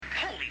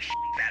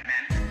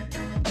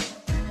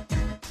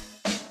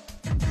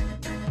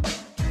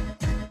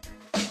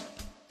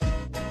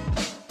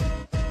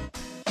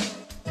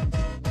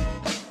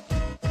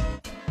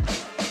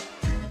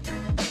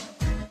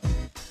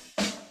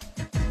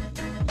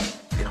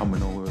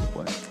coming all over the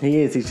place. He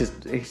is. He's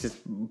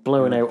just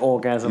blowing out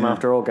orgasm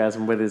after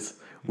orgasm with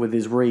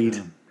his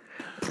reed.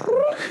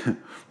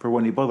 For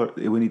when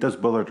he does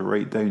bother to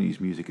write down his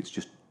music, it's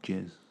just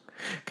jizz.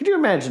 Could you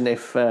imagine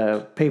if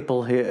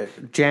people who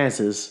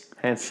jazzers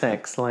had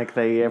sex like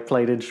they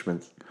played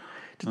instruments,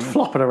 just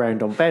flopping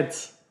around on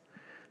beds?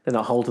 They're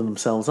not holding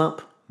themselves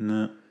up.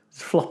 No.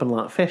 Just flopping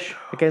like fish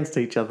against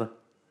each other.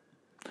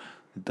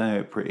 They die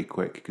out pretty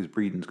quick because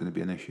breathing's going to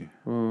be an issue.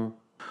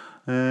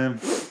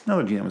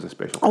 Another GM was a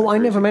special. Oh, I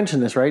never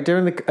mentioned this, right?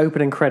 During the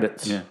opening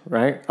credits,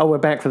 right? Oh, we're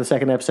back for the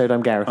second episode.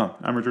 I'm Gareth. Oh,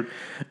 I'm Richard.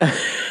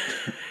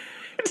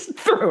 Just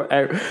throw it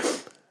out.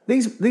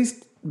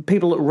 These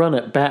people that run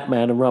at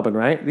Batman and Robin,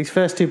 right? These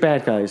first two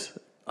bad guys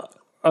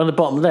on the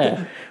bottom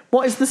there.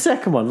 What is the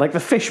second one? Like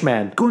the fish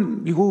man?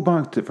 You go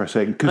back to it for a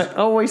second. Cause I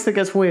always think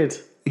it's weird.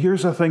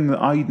 here's a thing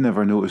that I'd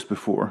never noticed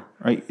before.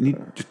 Right? You need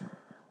just...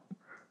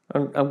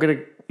 I'm going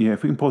to... Yeah,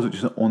 if we can pause it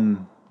just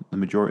on the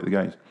majority of the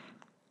guys.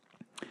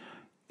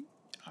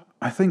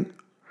 I think...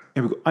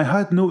 Here we go. I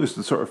had noticed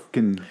the sort of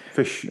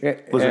fish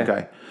lizard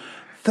guy.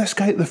 This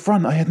guy at the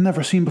front I had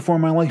never seen before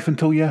in my life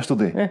until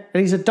yesterday. Yeah,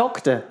 and he's a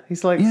doctor.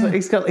 He's like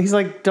he's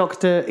like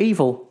Dr.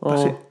 Evil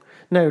or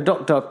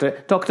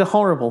Dr.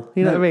 Horrible.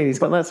 You know what I mean? He's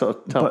got that sort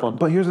of top on.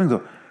 But here's the thing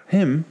though.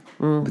 Him,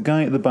 the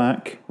guy at the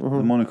back,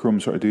 the monochrome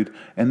sort of dude,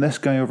 and this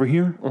guy over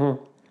here,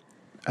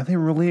 are they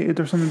related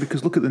or something?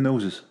 Because look at the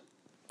noses.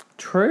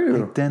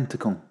 True.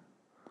 Identical.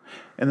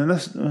 And then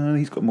this,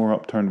 he's got more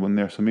upturned one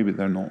there, so maybe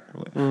they're not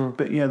related.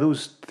 But yeah,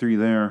 those three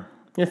there.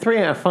 Yeah, 3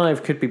 out of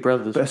 5 could be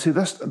brothers. But I see,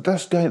 this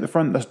guy at the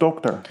front, this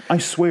doctor, I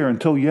swear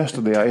until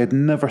yesterday I had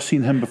never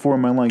seen him before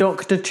in my life.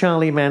 Dr.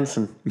 Charlie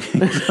Manson.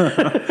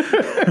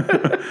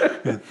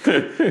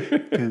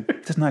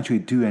 Doesn't actually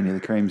do any of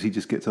the crimes, he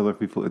just gets other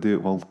people to do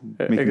it while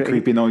making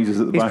creepy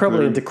noises at the back. He's probably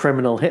of the into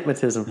criminal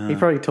hypnotism. He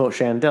probably taught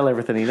Chandel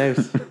everything he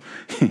knows.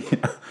 He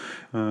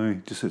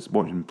just sits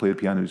watching him play the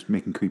piano, just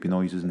making creepy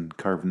noises and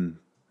carving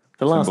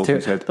the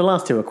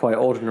last two are quite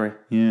ordinary.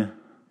 Yeah.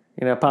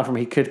 You know, apart from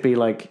he could be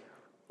like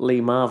Lee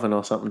Marvin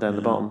or something down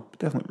the bottom.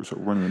 Definitely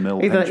sort of run of the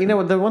mill. You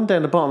know, the one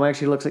down the bottom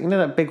actually looks like, you know,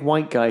 that big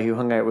white guy who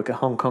hung out with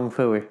Hong Kong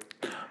Phooey,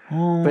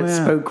 but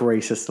spoke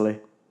racistly.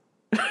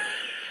 What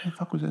the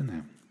fuck was his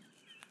name?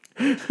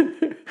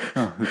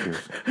 Oh, who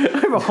cares?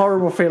 I have a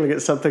horrible feeling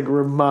it's something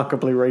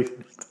remarkably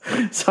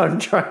racist, so I'm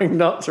trying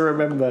not to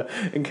remember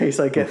in case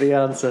I get the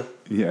answer.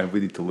 Yeah, we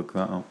need to look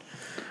that up.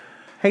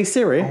 Hey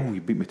Siri. Oh, you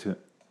beat me to it.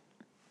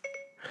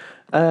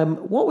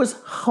 What was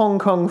Hong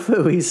Kong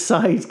Phooey's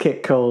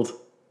sidekick called?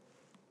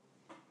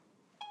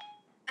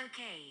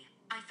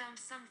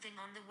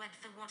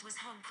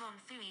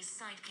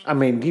 I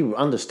mean, you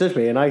understood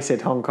me, and I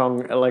said Hong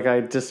Kong like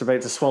I just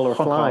about to swallow a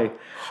fly.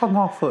 Hong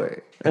Kong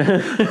Phooey.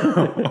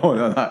 Oh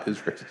no, that is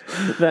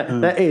racist.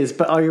 That is,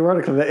 but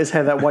ironically, that is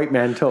how that white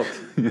man talked.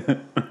 Yeah.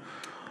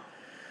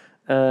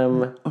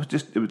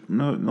 It was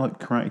no like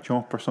Karate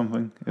Chop or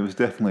something. It was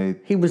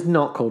definitely. He was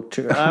not called.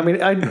 I mean,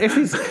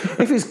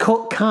 if his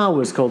car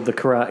was called the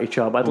Karate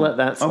Chop, I'd let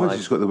that slide. I've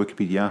just got the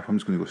Wikipedia app. I'm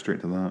just going to go straight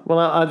to that.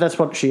 Well, that's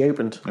what she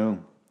opened.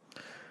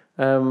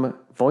 Oh.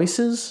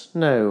 Voices?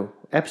 No.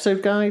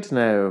 Episode guide?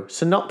 No.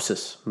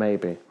 Synopsis?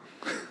 Maybe.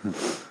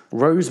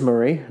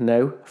 Rosemary?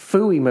 No.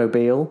 Phooey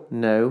Mobile?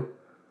 No.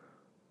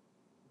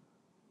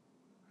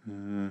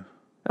 Am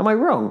I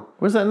wrong?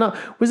 Was that not?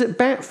 Was it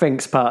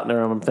Batfink's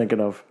partner I'm thinking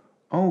of?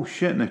 Oh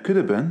shit! And it could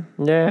have been.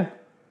 Yeah.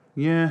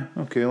 Yeah.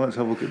 Okay. Let's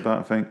have a look at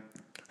Batfink.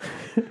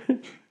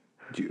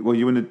 Do you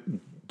want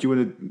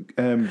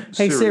to?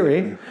 Hey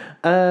Siri.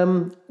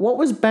 What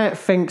was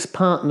Batfink's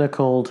partner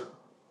called?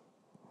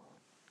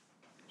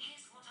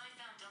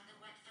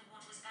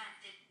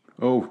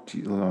 Oh,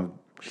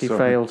 she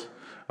failed.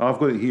 I've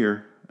got it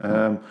here.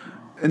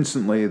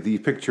 Instantly, the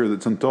picture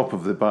that's on top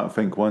of the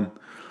Batfink one.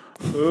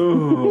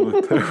 Oh,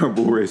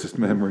 terrible racist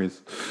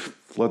memories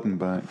flooding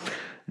back.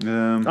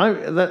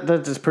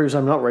 That just proves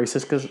I'm not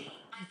racist because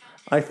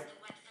I.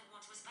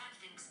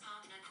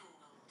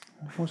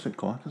 What's it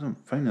called? I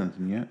haven't found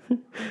anything yet.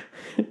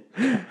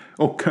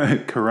 Oh,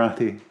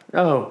 karate.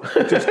 Oh,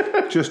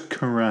 just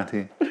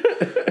karate.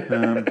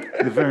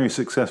 The very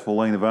successful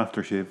line of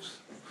aftershaves.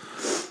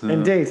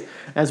 Indeed,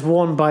 as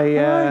worn by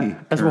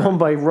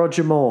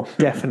Roger Moore,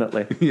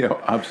 definitely. Yeah,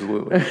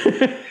 absolutely.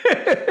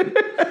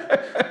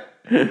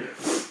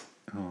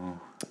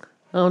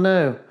 Oh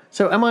no!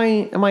 So am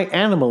I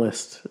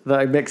animalist that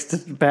I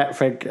mixed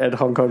Batfink and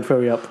Hong Kong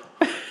Phooey up?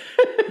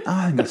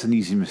 I think that's an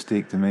easy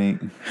mistake to make.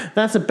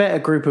 That's a better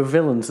group of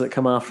villains that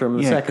come after him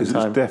the second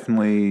time.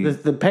 Definitely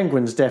the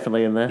Penguin's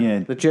definitely in there. Yeah,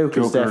 the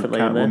Joker's definitely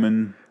Catwoman.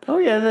 in there. Oh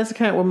yeah, there's a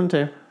Catwoman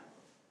too.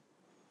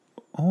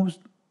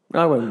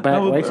 I went back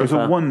way too far.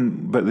 There's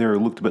one bit there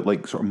looked a bit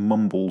like sort of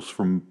mumbles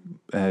from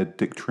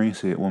Dick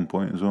Tracy at one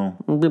point as well.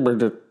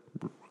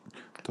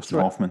 Dustin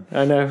Hoffman.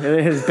 I know,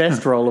 his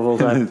best role of all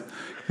time.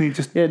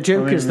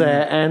 Joker's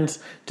there, and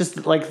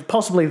just like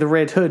possibly the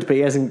Red Hood, but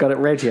he hasn't got it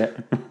red yet.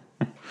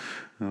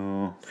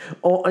 Or,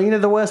 you know,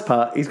 the worst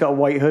part, he's got a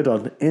white hood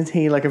on. Isn't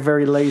he like a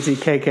very lazy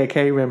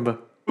KKK member?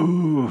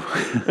 ooh.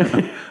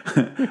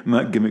 And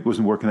that gimmick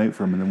wasn't working out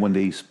for him, and then one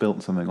day he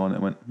spilt something on it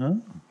and went,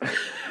 oh,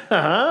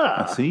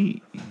 I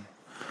see.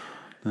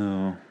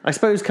 Oh. I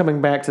suppose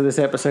coming back to this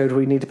episode,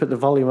 we need to put the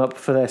volume up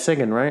for their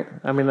singing, right?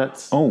 I mean,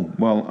 that's... Oh,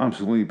 well,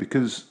 absolutely,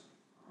 because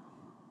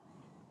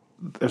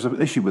there's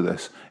an issue with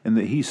this, in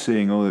that he's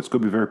saying, oh, it's got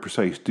to be very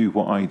precise, do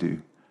what I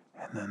do.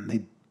 And then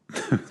they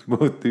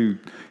both do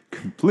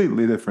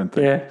completely different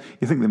things. Yeah.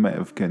 You think they might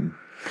have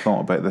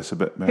thought about this a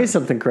bit better. Here's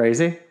something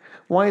crazy.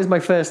 Why is my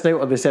first note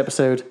on this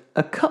episode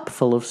a cup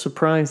full of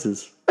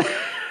surprises?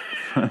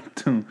 Right,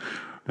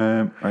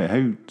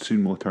 how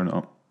soon will I turn it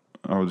up?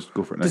 Or I'll just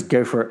go for it now. Just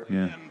go for it.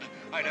 Yeah.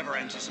 I never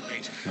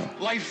anticipate.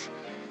 Life,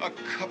 a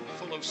cup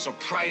full of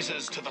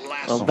surprises to the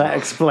last. Well, that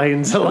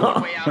explains a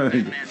lot. Way out,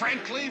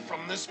 frankly,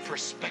 from this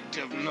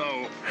perspective,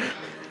 no.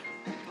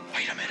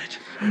 Wait a minute.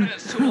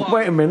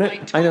 Wait a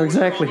minute. I know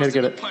exactly how to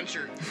get it.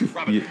 Puncher.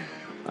 Robin, Yeah.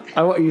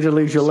 I want you to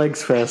lose your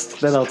legs first,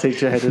 then I'll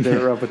teach you how to do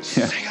it, Robert.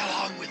 sing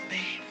along with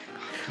me.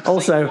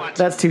 Also,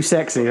 that's too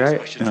sexy, right?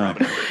 Questions,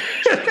 Robin.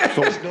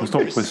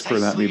 Stop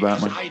whispering at me,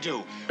 Batman. I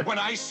do. When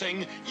I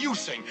sing, you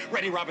sing.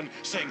 Ready, Robin?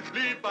 Sing.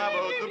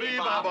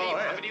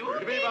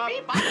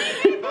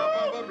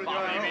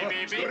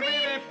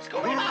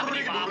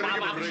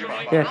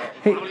 Yeah,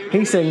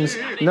 he sings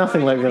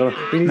nothing like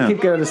that. We need to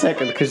keep going a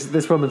second, because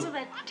this woman's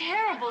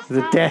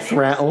the death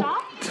rattle.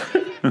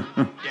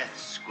 Death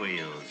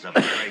squeals of a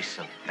race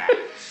of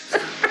bats.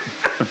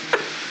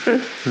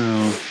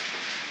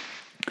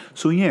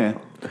 So, yeah.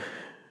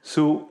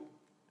 So,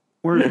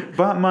 where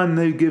Batman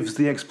now gives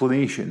the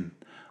explanation,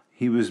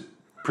 he was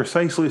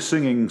precisely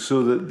singing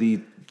so that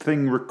the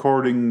thing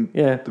recording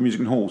the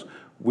music in holes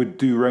would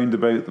do round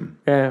about them.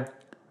 Yeah.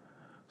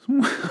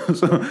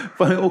 So,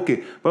 but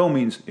okay, by all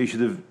means, he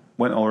should have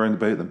went all around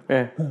about them.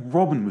 Yeah. What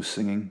Robin was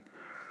singing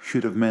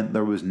should have meant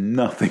there was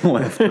nothing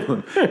left of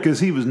them,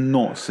 because he was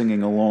not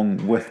singing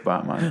along with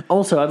Batman.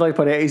 Also, I'd like to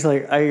point out, he's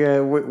like,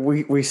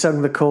 we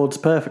sung the chords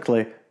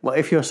perfectly. Well,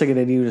 if you're singing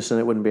in unison,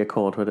 it wouldn't be a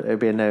chord, would it? It'd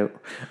be a note.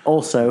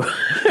 Also,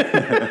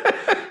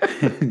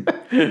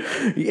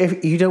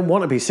 if you don't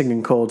want to be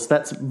singing chords,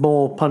 that's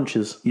more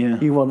punches. Yeah.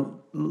 You want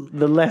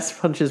the less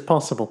punches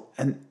possible.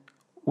 And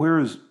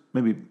whereas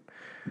maybe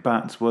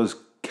Bats was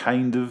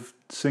kind of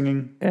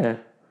singing, Yeah.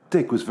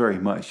 Dick was very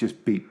much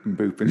just beep and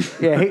booping.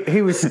 Yeah,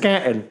 he was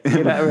scatting.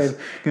 You know what I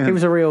mean? He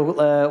was a real,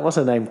 what's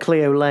her name?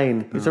 Cleo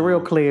Lane. He's a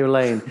real Cleo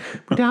Lane.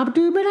 He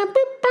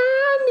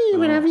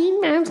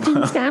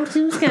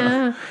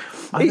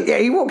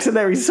walks in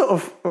there, he's sort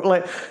of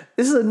like,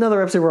 this is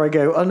another episode where I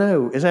go, oh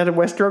no, is Adam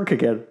West drunk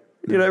again?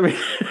 You know what I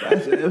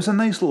mean? It was a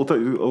nice little touch.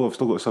 Oh, I've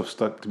still got stuff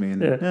stuck to me.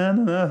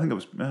 And no, I think it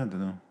was, I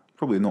don't know,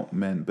 probably not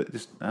meant, but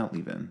just, I'll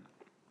leave it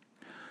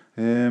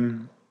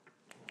in.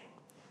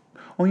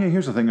 Oh yeah,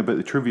 here's the thing about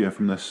the trivia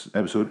from this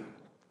episode.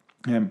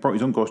 Brought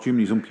his own costume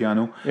and his own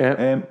piano.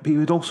 Yeah. But he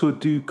would also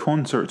do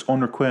concerts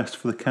on request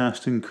for the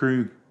cast and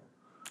crew.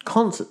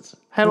 Concerts?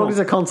 How long does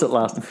a concert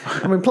last?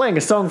 I mean, playing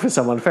a song for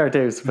someone, fair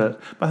dues, but...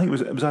 But I think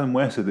it was Adam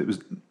West said it was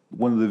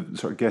one of the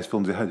sort of guest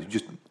films they had who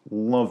just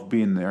loved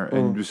being there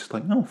and was just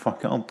like, no,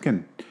 fuck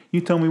it,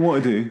 you tell me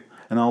what to do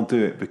and I'll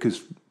do it, because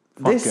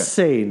fuck This it.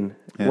 scene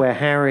where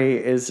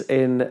Harry is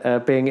in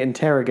being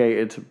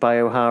interrogated by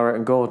O'Hara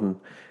and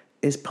Gordon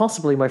is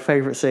possibly my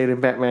favourite scene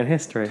in Batman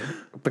history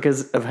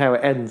because of how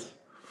it ends.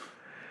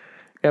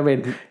 I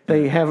mean,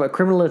 they have a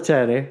criminal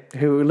attorney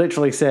who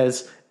literally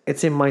says,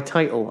 it's in my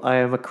title, I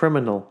am a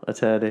criminal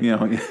attorney.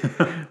 Yeah.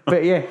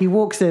 But yeah, he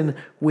walks in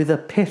with a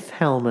pith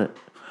helmet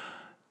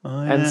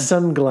and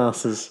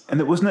sunglasses.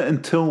 And it wasn't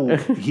until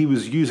he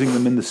was using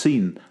them in the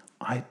scene,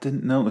 I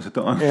didn't notice it.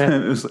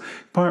 It was,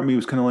 part of me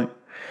was kind of like, where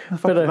the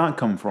fuck did that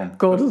come from?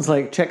 Gordon's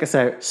like, check us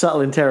out, subtle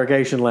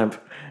interrogation lamp.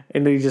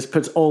 And he just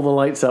puts all the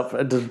lights up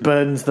and just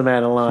burns the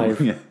man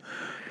alive. Yeah.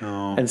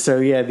 And so,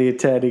 yeah, the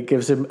attorney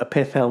gives him a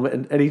pith helmet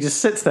and he just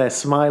sits there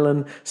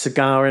smiling,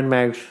 cigar in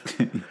mouth,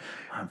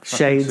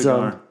 shades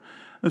cigar. on.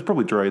 It was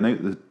probably drying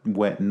out the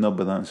wet nub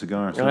of that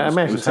cigar. So I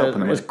imagine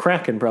helping it him was out.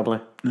 cracking, probably.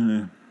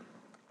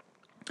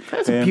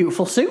 That's a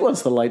beautiful suit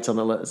once the light's on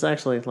it. It's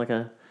actually like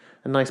a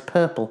nice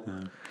purple.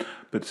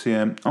 But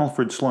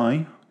Alfred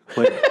Sly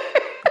played...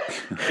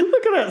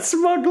 Look at that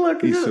smug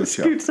look. He's so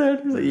scoots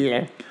out. He's like,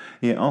 yeah.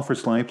 Yeah, Alfred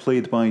Sly,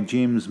 played by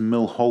James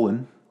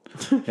Milholland.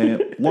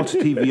 Lots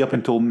of TV up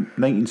until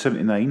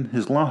 1979.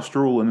 His last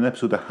role in an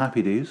episode of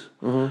Happy Days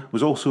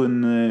was also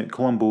in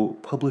Columbo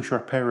Publish or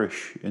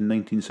Perish in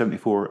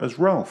 1974 as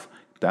Ralph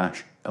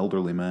 -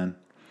 elderly man.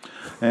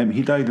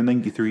 He died in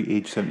 93,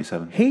 age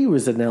 77. He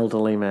was an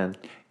elderly man.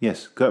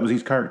 Yes, that was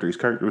his character. His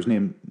character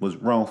was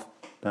Ralph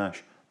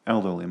 -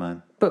 elderly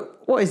man.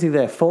 But what is he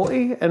there,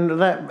 40? And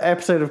that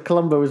episode of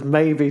Columbo was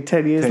maybe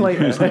 10 years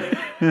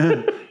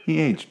later. He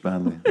aged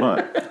badly.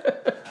 But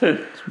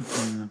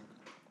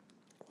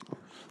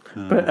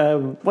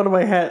one of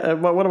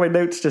my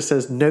notes just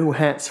says "no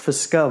hats for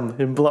scum"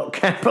 in block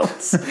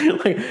capitals.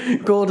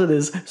 Like, Gordon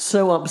is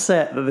so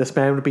upset that this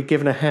man would be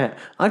given a hat.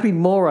 I'd be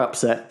more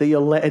upset that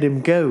you're letting him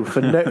go for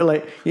no.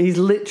 Like, he's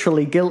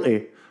literally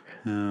guilty.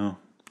 No.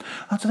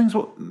 That's the thing.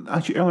 So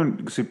actually, earlier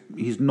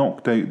he's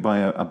knocked out by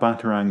a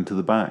batarang to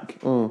the back,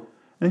 and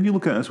if you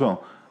look at it as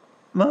well,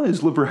 that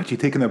is Liberace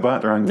taking a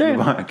batarang to the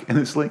back, and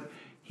it's like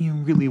he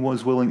really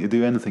was willing to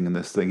do anything in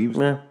this thing. He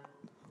was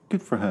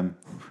good for him.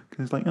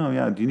 Because it's like, oh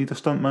yeah, do you need a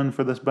stuntman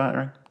for this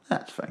batarang?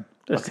 That's fine.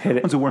 Just hit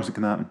it. What's the worst that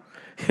can happen?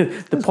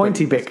 The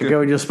pointy bit could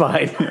go in your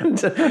spine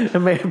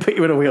and maybe put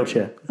you in a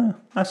wheelchair.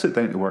 I sit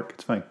down to work.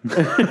 It's fine.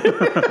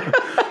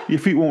 Your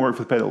feet won't work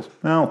for the pedals.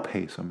 I'll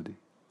pay somebody.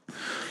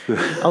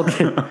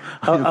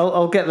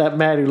 I'll get that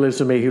man who lives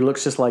with me who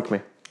looks just like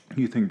me.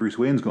 You think Bruce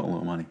Wayne's got a lot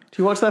of money?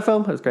 Do you watch that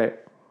film? It was great.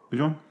 Which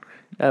one?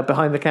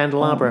 Behind the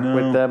Candelabra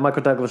with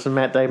Michael Douglas and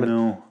Matt Damon.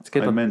 No, it's a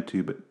good I one. meant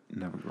to, but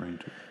never got around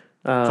to it.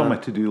 It's on my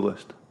to-do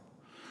list.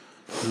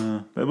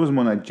 But it wasn't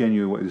one I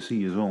genuinely wanted to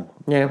see as well.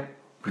 Yeah.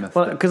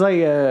 Well, because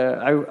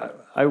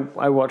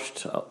I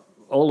watched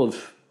all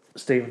of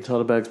Steven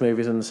Soderbergh's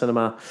movies in the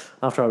cinema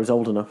after I was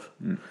old enough.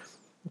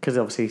 Because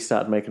obviously he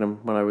started making them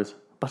when I was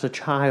but a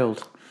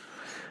child.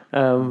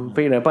 But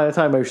by the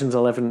time by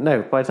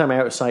the time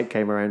Out of Sight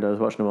came around, I was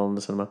watching them all in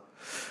the cinema.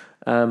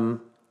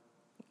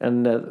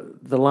 And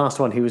the last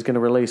one he was going to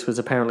release was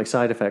apparently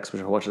Side Effects,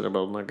 which I watched it,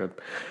 but not good.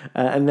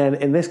 And then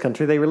in this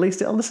country, they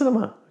released it on the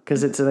cinema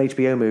because it's an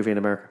HBO movie in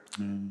America.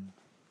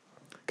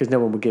 Because no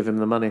one would give him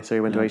the money, so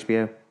he went to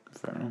HBO.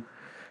 Fair enough.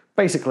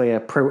 Basically a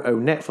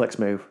proto-Netflix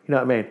move. You know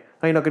what I mean?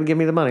 Oh, you're not going to give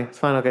me the money? It's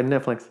fine, I'll go to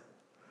Netflix.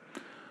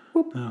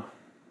 Oh.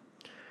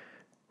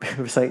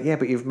 It's like, yeah,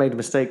 but you've made a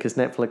mistake because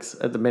Netflix,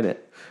 at the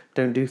minute,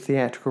 don't do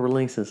theatrical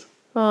releases.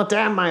 Oh,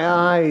 damn my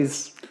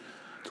eyes.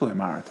 It's only a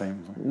matter of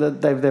time.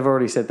 They've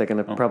already said they're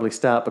going to probably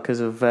start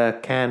because of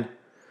Cannes.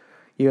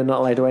 You're not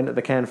allowed to enter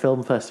the Cannes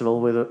Film Festival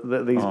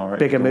with these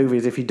bigger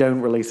movies if you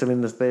don't release them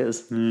in the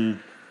theatres. And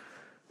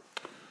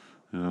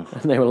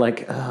they were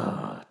like,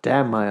 oh,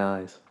 damn my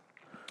eyes.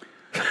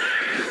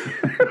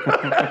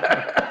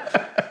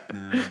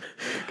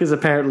 Because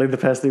apparently the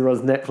person who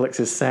runs Netflix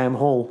is Sam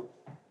Hall.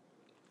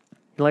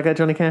 You like that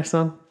Johnny Cash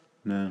song?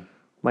 No.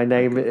 My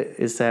name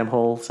is Sam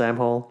Hall, Sam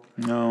Hall.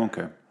 No,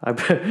 okay.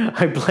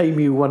 I blame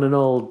you one and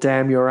all,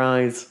 damn your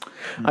eyes.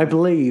 I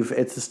believe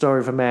it's the story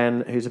of a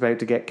man who's about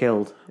to get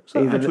killed. Is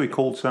that actually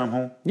called Sam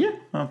Hall? Yeah.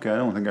 Okay, I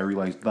don't think I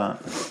realised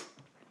that.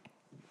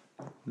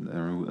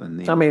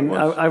 I mean,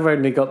 I've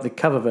only got the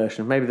cover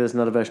version. Maybe there's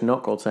another version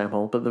not called Sam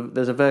Hall, but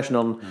there's a version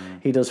on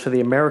he does for the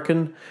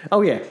American.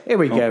 Oh yeah, here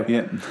we go.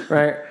 Yeah.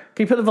 Right,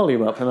 can you put the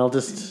volume up and I'll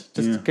just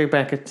go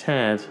back a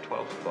tad.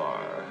 12th bar.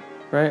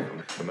 Right.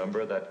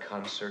 Remember that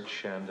concert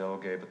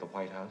Shandell gave at the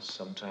White House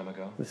some time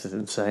ago? This is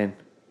insane.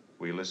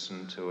 We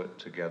listened to it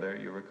together,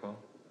 you recall?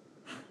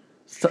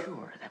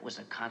 Sure, that was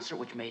a concert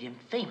which made him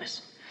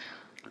famous.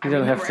 You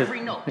don't have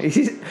every note.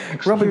 to.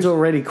 Robin's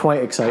already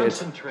quite excited.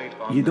 Concentrate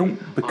on You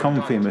don't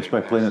become famous by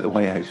playing at the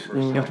White House.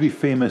 You have to be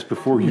famous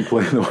before you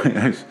play at the White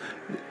House.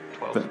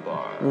 12th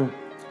bar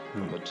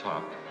from the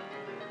top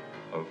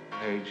of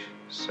page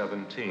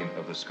 17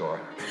 of the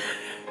score.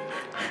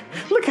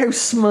 Look how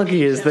smug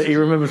he is that he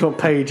remembers what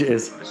page it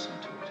is. Listen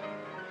to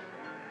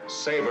it.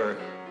 Savor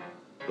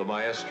the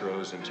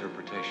maestro's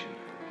interpretation.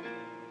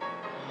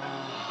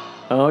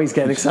 Oh, he's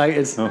getting excited.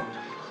 Oh, he's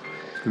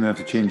going to have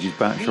to change his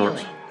back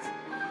shorts.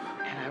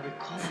 And I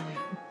recall.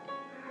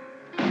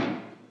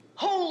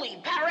 Holy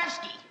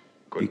Paderewski!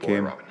 Good He boy,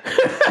 came. Robin.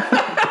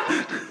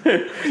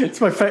 It's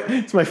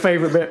my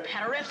favourite bit.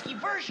 Paderewski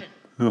version.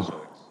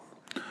 Oh.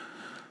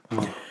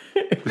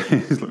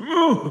 He's like,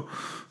 oh.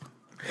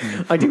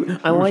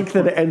 I like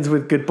that it ends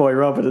with "Good boy,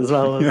 Robin" as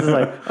well. It's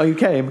like, oh, you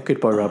came, good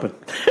boy, Robin.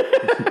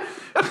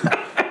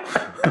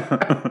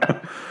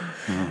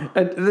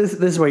 And this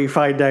is where you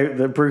find out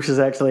that Bruce is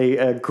actually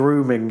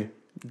grooming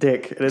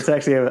Dick, and it's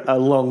actually a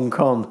long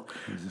con.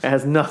 It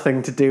has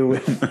nothing to do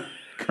with.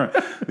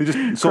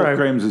 Salt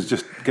Grimes is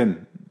just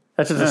again.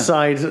 That's just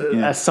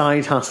a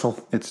side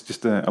hustle. It's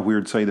just a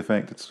weird side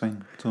effect. It's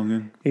fine. It's all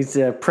good. He's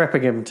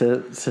prepping him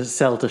to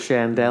sell to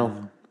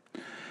Shandell.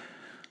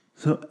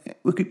 So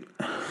we could.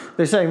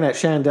 They're saying that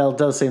Shandell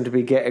does seem to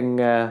be getting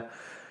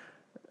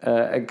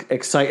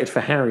excited for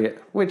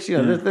Harriet, which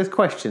there's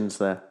questions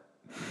there.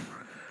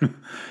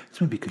 It's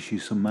maybe because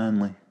she's so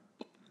manly,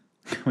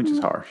 which is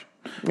harsh.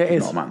 It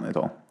is not manly at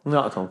all.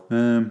 Not at all.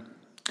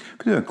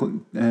 Could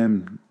do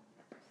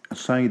a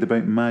side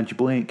about Madge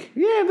Blake.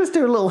 Yeah, let's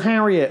do a little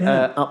Harriet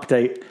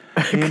update.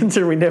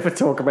 Considering we never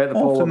talk about the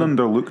poor Often woman.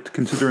 underlooked,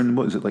 considering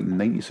what is it, like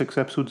 96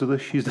 episodes of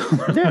this she's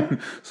done. Yeah.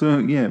 So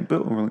yeah, a bit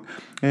overlooked.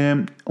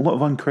 A lot of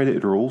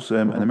uncredited roles.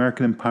 An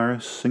American in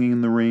Paris, Singing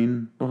in the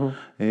Rain.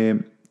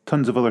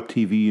 Tons of other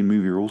TV and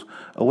movie roles.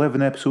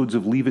 11 episodes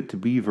of Leave It to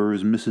Beaver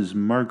as Mrs.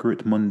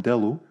 Margaret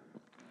Mondello.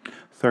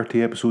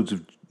 30 episodes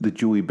of The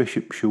Joey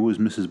Bishop Show as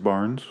Mrs.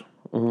 Barnes.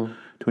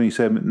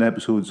 27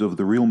 episodes of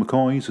The Real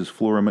McCoys as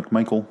Flora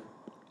McMichael.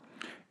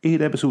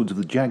 8 episodes of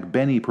the Jack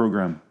Benny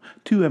programme.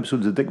 2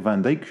 episodes of Dick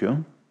Van Dyke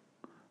Show.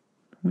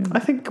 I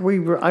think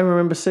I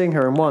remember seeing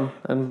her in one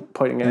and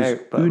pointing it out,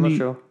 but I'm not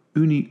sure.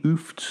 Uni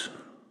Oofts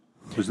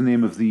was the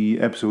name of the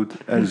episode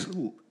as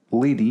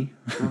Lady,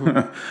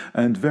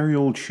 and Very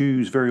Old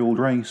Shoes, Very Old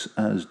Rice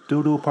as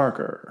Dodo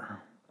Parker.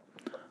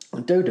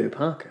 Dodo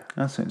Parker.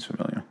 That sounds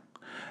familiar.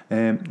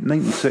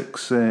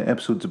 96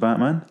 episodes of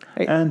Batman,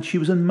 Hey. and she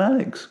was in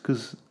Mannix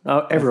because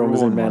Oh, everyone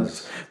was in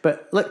Mannix.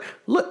 But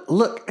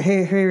look,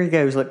 here he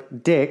goes.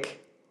 Look,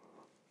 Dick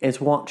is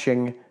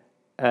watching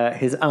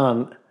his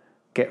aunt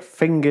get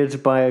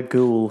fingered by a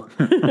ghoul.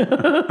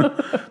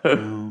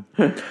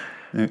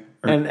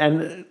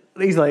 And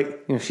he's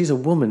like, she's a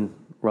woman,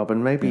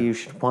 Robin. Maybe you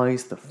should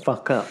wise the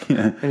fuck up.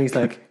 Yeah. And he's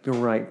like, you're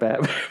right,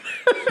 Batman.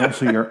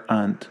 Also, your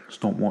aunt.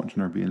 Stop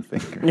watching her being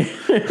fingered.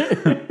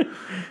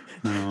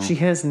 She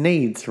has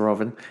needs,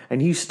 Robin,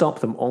 and you stop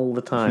them all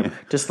the time,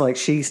 just like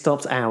she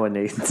stops our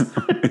needs.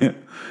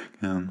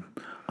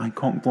 I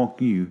cock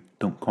block you.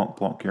 Don't cock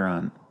block your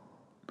aunt.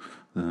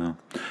 Her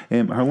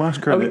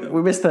last credit.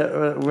 We missed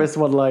that. We missed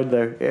one line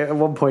though. At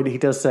one point, he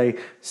does say,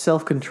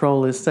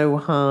 "Self-control is so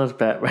hard,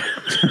 Batman."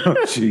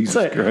 Oh, Jesus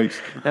So,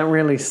 Christ! That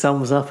really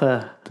sums up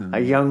a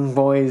young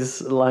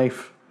boy's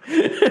life.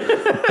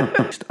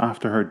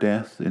 After her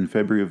death in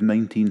February of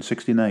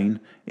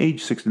 1969,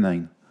 age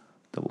 69,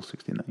 double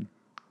 69.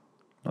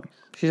 Nice.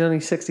 She's only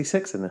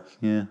 66 in this.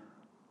 Yeah.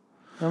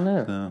 Oh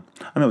no!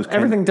 I know it was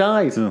Everything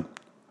died. I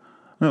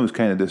know it was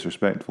kind of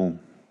disrespectful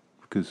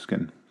because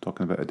again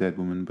talking about a dead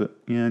woman, but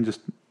yeah,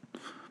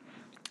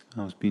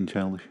 I was being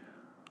childish.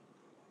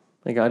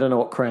 I don't know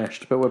what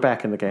crashed, but we're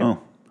back in the game. Oh.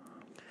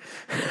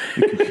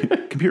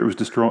 The computer was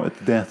distraught at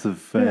the death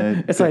of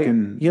It's Dick like,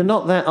 and... you're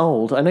not that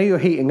old. I know you're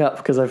heating up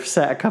because I've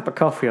set a cup of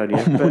coffee on you.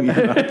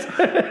 But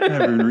I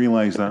never even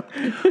realised that.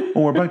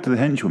 Oh, we're back to the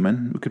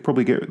henchwoman. We could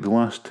probably get the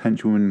last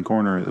henchwoman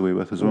corner out of the way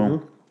with as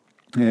well.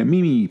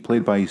 Mimi,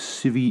 played by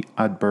Sivi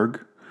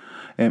Adberg,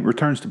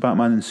 returns to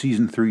Batman in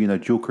Season 3 in a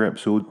Joker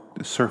episode,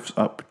 Surfs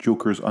Up,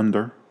 Joker's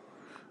Under.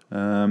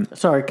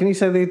 Sorry, can you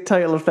say the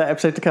title of that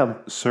episode to come?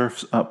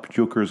 Surfs Up,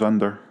 Joker's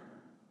Under.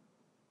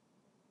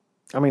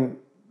 I mean,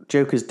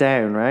 Joker's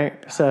down,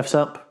 right? Surf's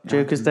up,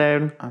 Joker's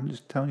down. I'm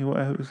just telling you what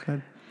I was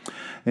said.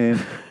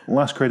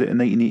 Last credit in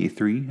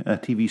 1983, a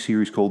TV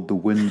series called The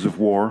Winds of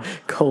War.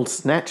 Called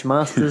Snatch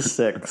Masters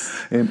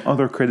 6.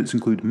 Other credits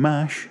include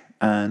MASH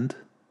and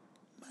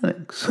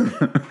Mannix. So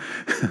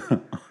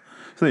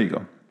there you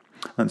go.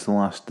 That's the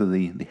last of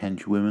the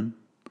henchwomen.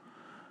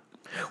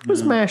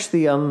 Was MASH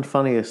the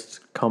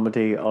unfunniest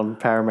comedy on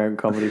Paramount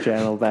Comedy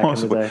Channel back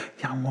in the day?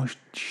 Yeah, I watched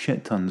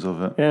shit tons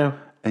of it. Yeah.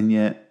 And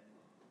yet,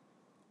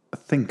 I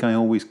think I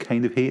always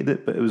kind of hated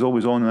it, but it was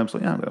always on, and I was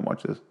like, yeah, I'm going to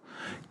watch this.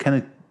 Kind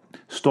of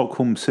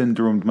Stockholm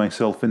syndromed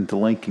myself into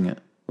liking it.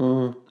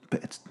 But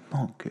it's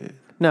not good.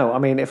 No, I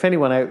mean, if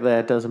anyone out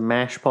there does a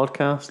MASH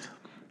podcast,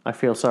 I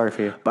feel sorry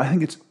for you. But I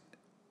think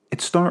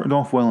it started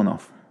off well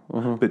enough,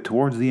 but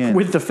towards the end...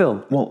 With the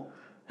film. Well,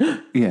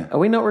 yeah. Are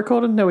we not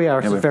recording? No, we are.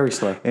 It's Anyway, very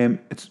slow.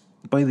 It's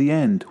by the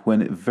end,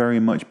 when it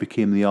very much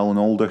became the Alan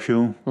Alda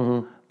show,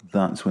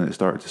 that's when it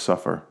started to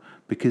suffer.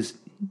 Because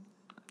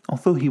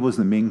although he was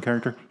the main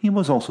character, he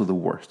was also the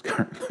worst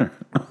character.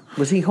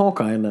 Was he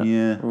Hawkeye in that?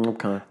 Yeah.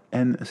 Okay.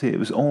 And I say it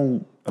was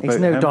all about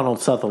He's no him. Donald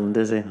Sutherland,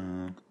 is he?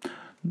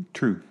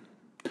 True.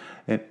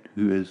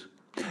 Who is?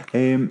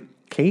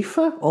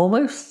 Kiefer,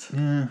 almost?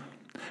 But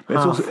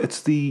it's also,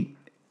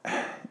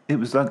 it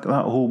was that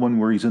whole one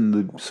where he's in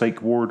the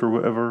psych ward or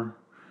whatever.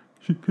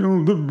 She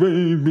killed the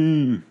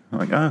baby. I'm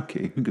like,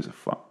 okay, who gives a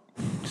fuck?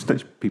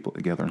 Stitch people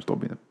together and stop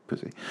being a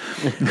pussy.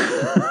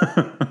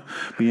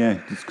 But yeah,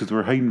 it's because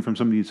we're hiding from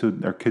somebody, so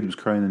our kid was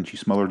crying and she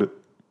smothered it.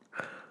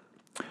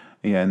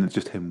 Yeah, and it's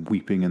just him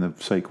weeping in the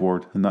psych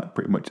ward, and that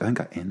pretty much, I think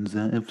that ends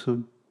that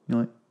episode.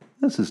 You're like,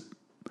 this is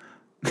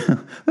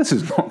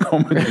not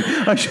comedy.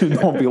 I should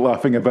not be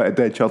laughing about a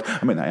dead child.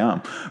 I mean, I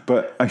am,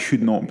 but I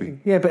should not be.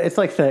 Yeah, but it's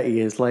like 30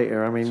 years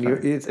later. I mean,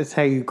 it's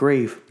how you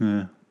grieve.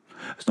 Yeah.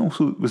 It's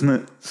also,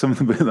 wasn't it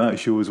something about that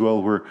show as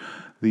well, where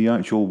the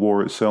actual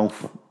war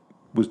itself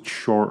was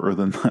shorter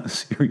than that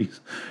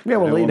series? Yeah,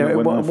 well, How you long it know,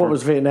 went on what for.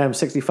 was Vietnam,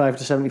 65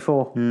 to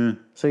 74? Yeah.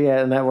 So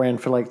yeah, and that ran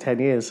for like 10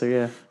 years, so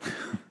yeah.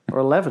 Or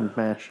 11,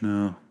 MASH.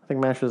 No. I think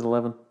MASH was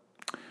 11.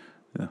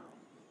 Yeah.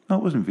 No,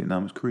 it wasn't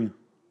Vietnam, it was Korea.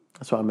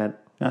 That's what I meant.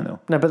 I know.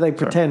 No, but they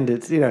pretend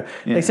it's,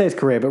 they say it's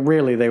Korea, but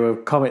really they were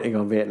commenting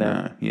on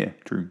Vietnam. Yeah,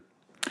 true.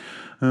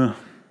 But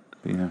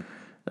yeah.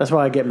 That's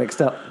why I get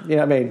mixed up. You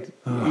know what I mean?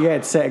 Yeah,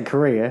 it's set in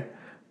Korea,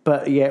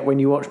 but yet when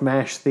you watch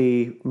MASH,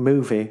 the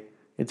movie,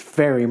 it's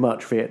very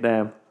much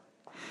Vietnam.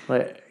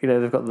 Like,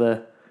 they've got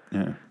the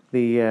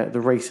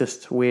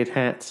racist weird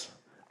hats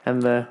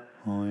and the...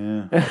 Oh,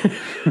 yeah.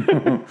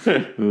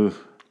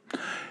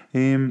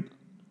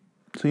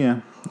 So, yeah,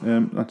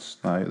 that's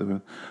that out of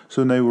it.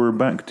 So now we're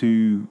back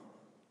to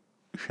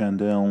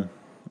Chandel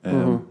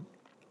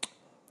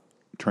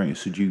trying to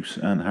seduce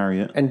Aunt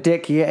Harriet. And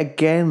Dick, yet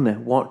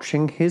again,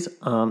 watching his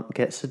aunt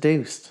get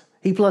seduced.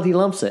 He bloody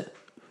loves it.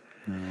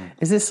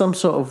 Is this some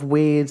sort of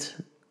weird,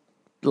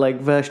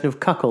 version of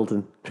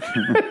cuckolding?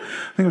 I think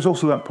there's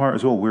also that part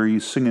as well where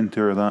he's singing to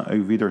her that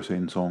Auf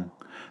Wiedersehen song.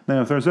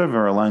 Now, if there's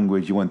ever a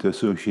language you want to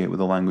associate with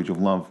the language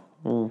of love,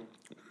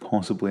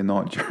 possibly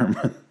not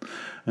German.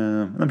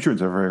 I'm sure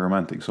it's a very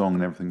romantic song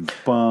and everything,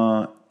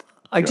 but...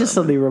 I just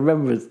suddenly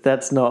remembered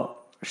that's not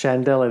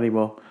Chandel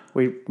anymore.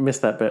 We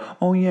missed that bit.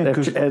 Oh, yeah, They've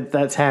 'cause-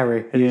 that's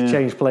Harry, and he's Yeah.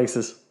 changed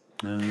places.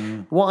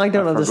 What I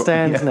don't I forgot-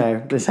 understand yeah.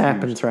 now, this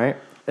happens, right?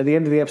 At the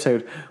end of the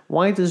episode,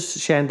 why does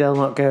Chandel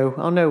not go,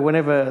 oh no,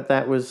 whenever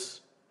that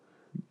was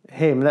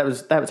him, that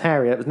was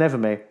Harry, that was never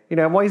me. You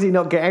know, why does he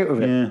not get out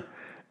of it? Yeah.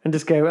 And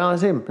just go, oh,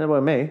 it's him, that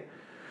wasn't me.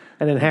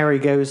 And then Harry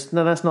goes,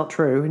 no, that's not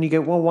true. And you go,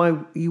 well, why,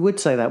 you would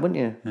say that, wouldn't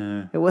you?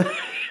 Yeah. It would.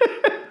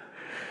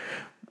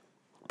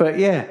 But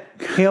yeah,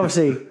 he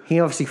obviously,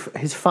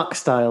 his fuck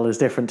style is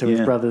different to his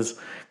Yeah. brother's,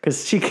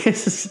 because she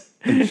kisses,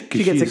 she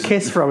gets she's- a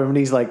kiss from him, and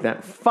he's like,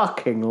 that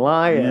fucking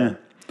liar.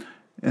 Yeah.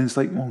 And it's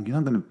like, well, you're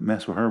not going to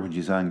mess with her when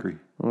she's angry.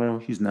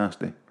 Well. She's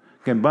nasty.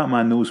 Again,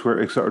 Batman knows where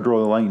to sort of draw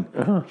the line.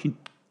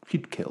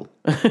 She'd kill.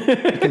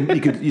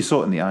 You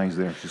saw it in the eyes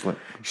there. She's like,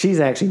 She's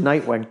actually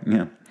Nightwing.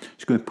 yeah.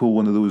 She's going to pull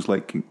one of those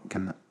like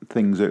kind of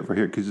things out for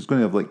here because it's going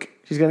to have like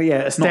She's gonna, a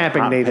not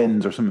stabbing hat needle.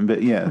 pins or something.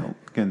 But yeah,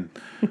 again,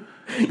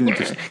 she's going to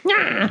just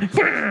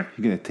you're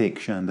going to take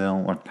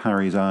Chandel or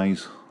Harry's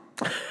eyes.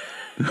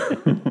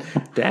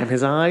 Damn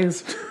his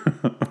eyes.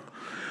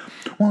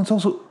 Well, it's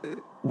also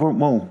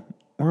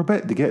we're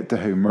about to get to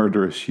how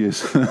murderous she is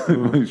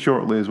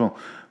shortly as well.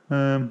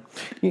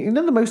 You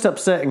know the most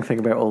upsetting thing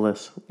about all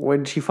this?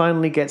 When she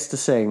finally gets to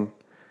sing,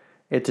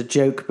 it's a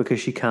joke because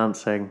she can't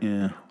sing.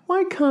 Yeah.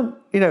 Why can't,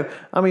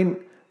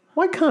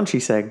 why can't she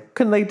sing?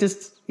 Couldn't they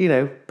just,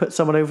 put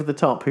someone over the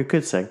top who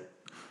could sing?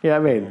 You know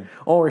what I mean?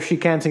 Or if she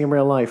can sing in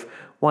real life,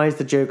 why is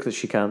the joke that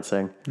she can't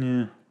sing?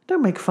 Yeah.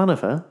 Don't make fun of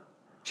her.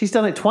 She's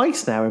done it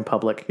twice now in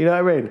public. You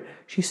know what I mean?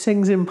 She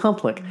sings in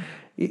public.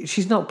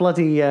 She's not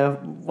bloody,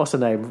 what's her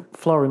name?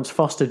 Florence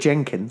Foster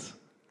Jenkins.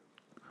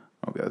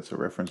 Oh, yeah, that's a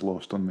reference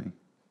lost on me.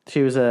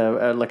 She was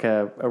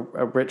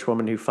a rich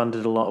woman who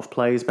funded a lot of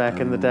plays back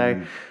in the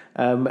day,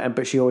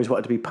 but she always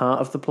wanted to be part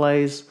of the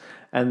plays,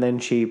 and then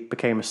she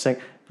became a singer.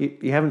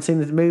 You haven't seen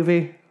the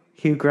movie?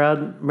 Hugh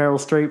Grant, Meryl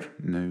Streep?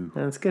 No.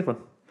 Yeah, it's a good one.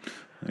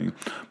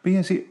 But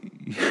yeah, see,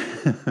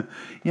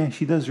 yeah,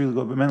 she does really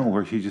go a bit mental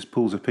where she just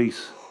pulls a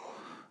piece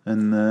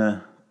and...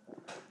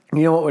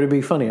 You know what would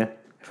be funnier?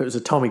 If it was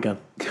a Tommy gun.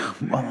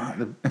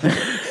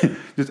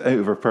 just out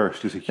of her purse,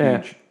 just a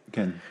huge...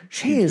 Yeah.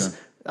 She huge is... gun.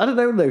 I don't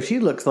know, though. She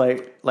looks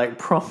like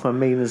proper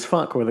mean as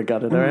fuck with a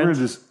gun in her Where hand.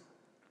 does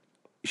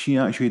she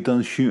actually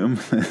does shoot him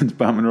and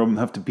Batman and Robin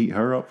have to beat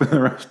her up and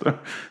the rest of her?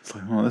 It's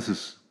like, oh, this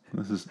is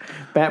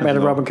Batman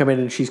and Robin come in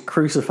and she's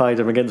crucified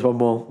him against one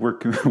wall.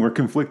 we're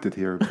conflicted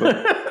here,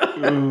 but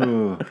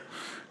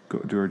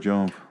got to do our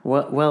job.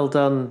 Well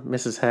done,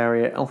 Mrs.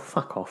 Harriet. Oh,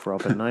 fuck off,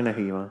 Robin. I know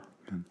who you are.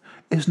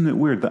 Isn't it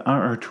weird that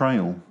at her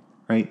trial,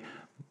 right,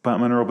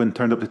 Batman and Robin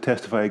turned up to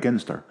testify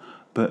against her,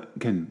 but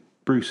again,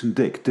 Bruce and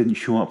Dick didn't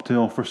show up to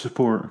offer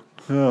support.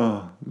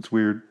 Oh, it's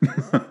weird.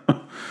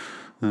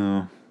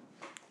 Oh,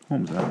 what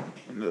was that?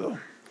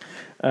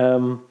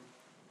 Oh.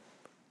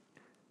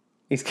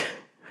 He's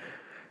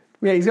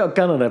got a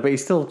gun on her, but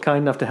he's still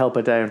kind enough to help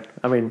her down.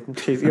 I mean,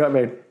 you know what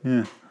I mean?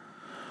 Yeah.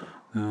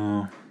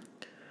 Oh.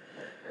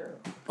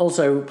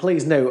 Also,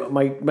 please note,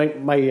 my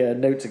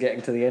notes are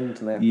getting to the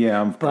end now. Yeah,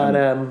 I'm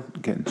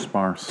But getting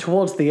sparse.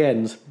 towards the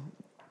end,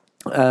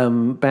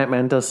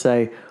 Batman does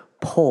say,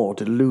 poor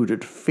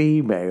deluded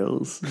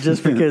females,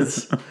 just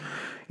because,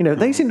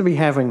 they seem to be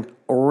having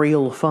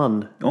real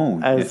fun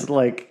as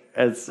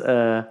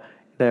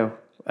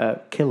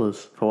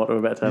killers, for want of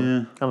a better term.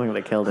 Yeah. I don't think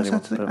they killed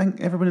anyone. I think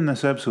everyone in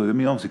this episode, I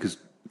mean, obviously, because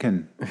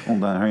all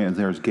that Harriet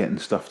there is getting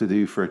stuff to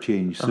do for a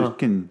change. So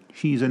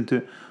she's into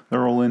it.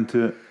 They're all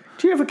into it.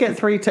 Do you ever get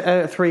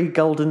three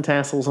golden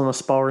tassels on a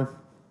sporran?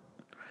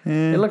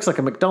 Yeah. It looks like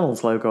a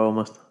McDonald's logo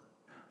almost.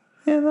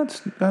 Yeah,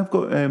 I've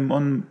got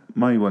on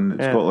my one.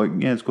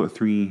 It's got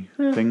three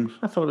things.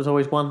 I thought it was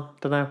always one.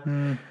 Don't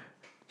know.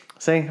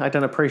 See, I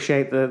don't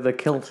appreciate the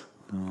kilt.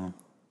 No.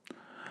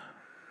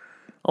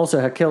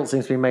 Also, her kilt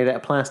seems to be made out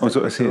of plastic. I was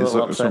going to which say is a it's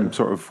little some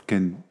sort of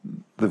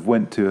they've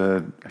went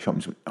to a shop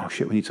and said, oh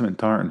shit, we need something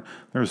tartan.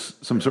 There's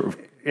some sort of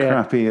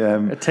crappy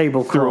a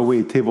tablecloth.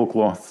 throwaway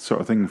tablecloth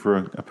sort of thing for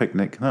a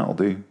picnic. That'll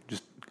do.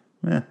 Just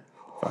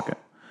fuck it.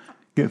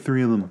 Get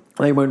three of them.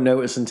 They won't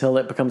notice until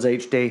it becomes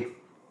HD.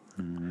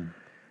 And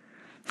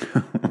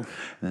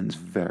then it's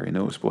very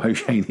noticeable how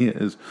shiny it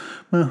is.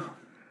 Well,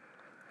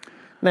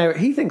 Now,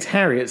 he thinks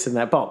Harriet's in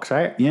that box,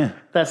 right? yeah,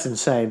 That's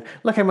insane.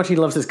 Look how much he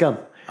loves his gun.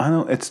 I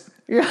know it's.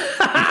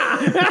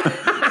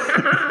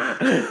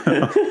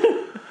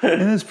 It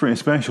is pretty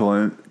special,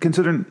 and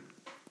considering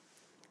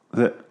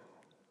that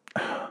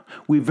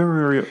we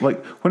very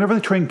like whenever they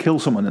try and kill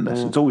someone in this,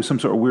 it's always some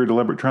sort of weird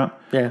elaborate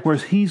trap. Yeah.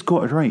 Whereas he's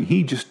got it right.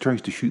 He just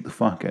tries to shoot the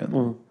fuck out of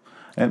them.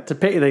 It's a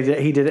pity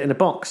he did it in a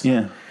box.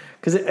 Yeah.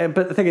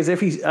 But the thing is,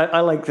 if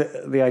I like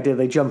the idea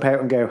they jump out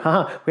and go,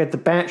 haha, we had the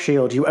bat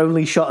shield, you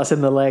only shot us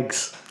in the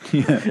legs.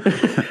 Yeah.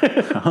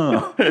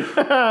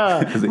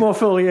 More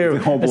fool you.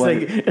 hobble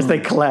As they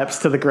collapse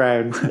to the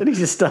ground. And he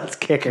just starts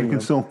He kicking can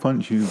them. still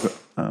punch you, but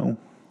ow.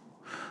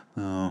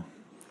 No.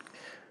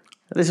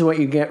 This is what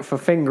you get for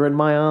fingering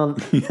my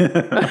aunt. You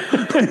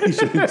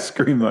should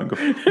scream that and go,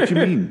 what do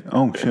you mean?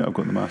 Oh shit, I've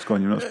got the mask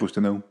on, you're not supposed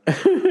to know.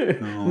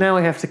 Now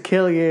I have to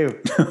kill you.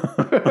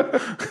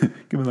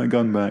 Give me that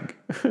gun back.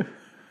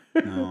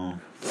 No.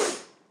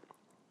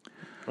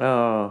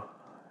 Oh.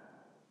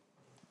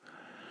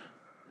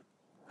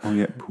 Oh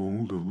yeah,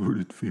 poor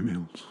deluded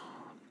females.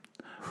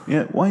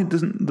 Yeah, why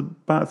doesn't the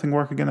bat thing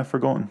work again? I've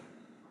forgotten.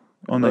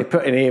 Oh no. They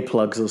put in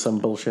earplugs or some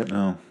bullshit.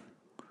 Oh.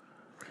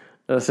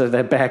 So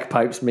their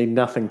bagpipes mean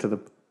nothing to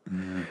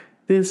them.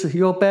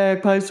 Your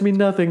bagpipes mean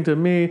nothing to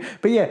me.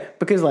 But yeah,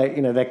 because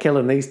they're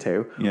killing these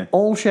two. Yeah.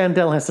 All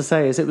Chandel has to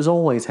say is it was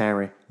always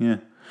Harry. Yeah.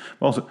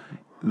 Also,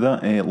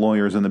 that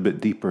lawyer's in a bit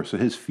deeper, so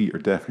his feet are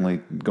definitely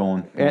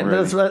gone. Yeah,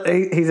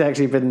 already. he's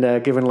actually been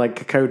given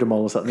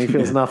Cocodamol or something. He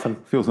feels nothing.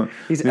 Feels like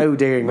He's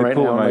ODing right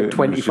pull now, him out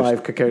 25 and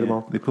it's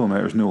Cocodamol. They pull him out,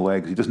 there's no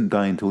legs. He doesn't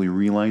die until he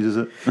realises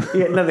it.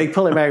 Yeah, no, they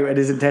pull him out and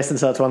his intestines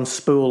start to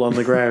unspool on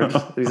the ground.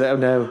 He's like, oh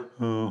no.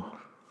 Oh.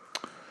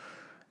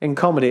 In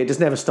comedy, it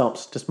just never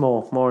stops. Just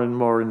more and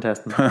more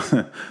intestines.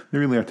 They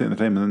really are taking the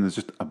time, and then there's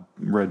just a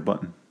red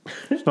button.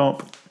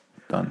 Stop.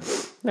 Done.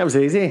 That was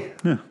easy.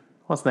 Yeah.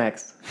 What's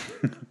next?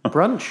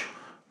 Brunch?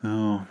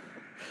 Oh.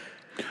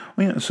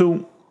 Well, yeah,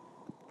 so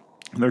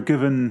they're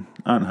giving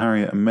Aunt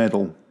Harriet a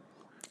medal.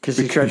 Because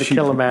she tried to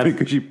kill a man.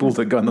 Because she pulled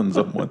a gun on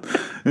someone.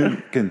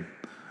 Again,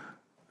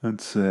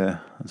 that's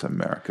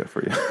America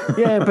for you.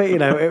 Yeah, but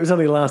it was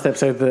only last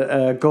episode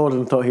that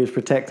Gordon thought he was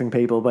protecting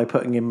people by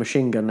putting in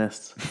machine gun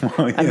nests.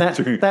 Oh, yeah, and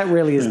true. that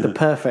really is the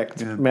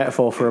perfect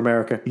metaphor for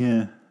America.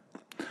 Yeah.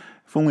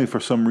 If only for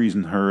some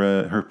reason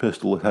her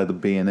pistol had a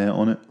bayonet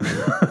on it.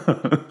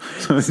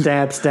 So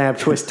Stab, stab,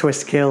 twist,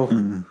 twist, kill.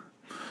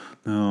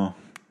 No.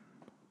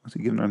 What's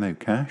he giving her now?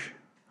 Cash?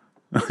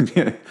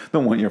 Yeah,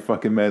 don't want your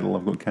fucking medal.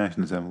 I've got cash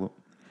in this envelope.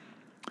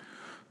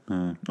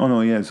 Oh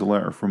no, yeah, it's a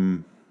letter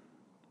from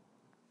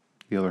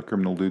the other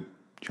criminal dude,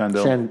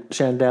 Chandel.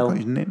 Chandel. What's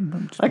his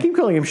name? I keep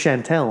calling him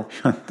Chantel.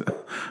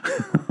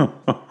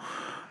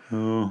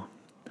 Oh.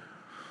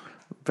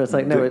 But it's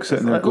no, Dick it's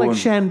sitting there like going-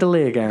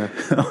 chandelier,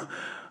 Gareth.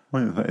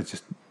 Well, it's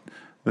just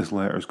this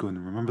letter's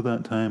going. Remember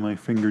that time I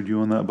fingered you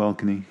on that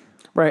balcony?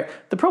 Right.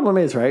 The problem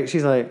is, right,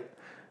 she's like,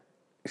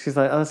 oh,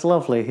 that's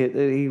lovely.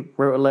 He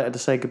wrote a letter to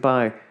say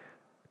goodbye.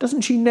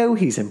 Doesn't she know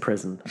he's in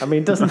prison? I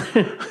mean, doesn't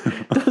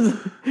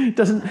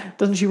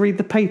she read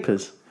the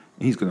papers?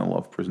 He's going to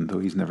love prison, though.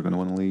 He's never going to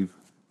want to leave.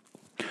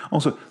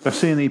 Also, they're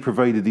saying he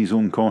provided his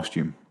own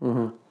costume.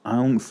 Mm-hmm. I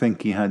don't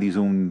think he had his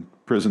own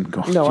prison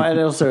costume. No, and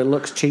also it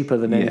looks cheaper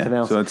than anything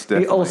else. So it's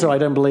definitely... I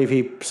don't believe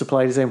he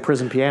supplied his own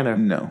prison piano.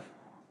 No.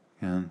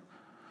 Yeah.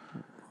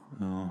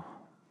 No.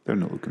 They're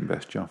not looking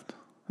best chuffed.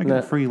 They get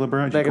a free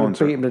Liberace They're going to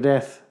concert. beat him to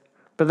death.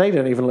 But they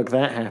don't even look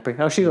that happy.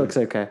 Oh, she looks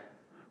okay.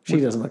 She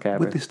doesn't look happy.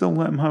 Would they still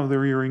let them have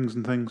their earrings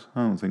and things?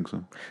 I don't think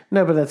so.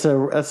 No, but that's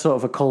sort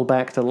of a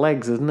callback to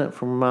Legs, isn't it,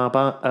 from Ma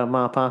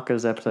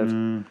Parker's episode?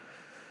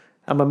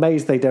 I'm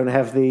amazed they don't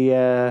have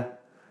their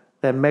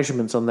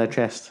measurements on their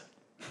chest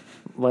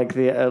like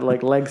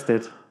Legs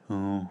did.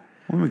 Oh,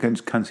 well, we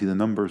can't see the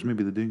numbers.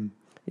 Maybe they do.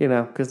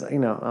 Because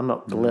I'm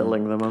not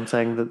belittling them. I'm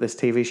saying that this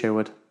TV show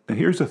would. Now,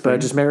 here's the thing.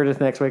 Burgess Meredith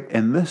next week.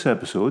 In this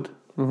episode,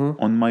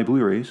 on my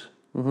Blu-rays,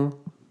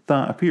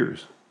 that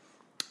appears.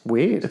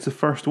 Weird. It's the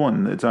first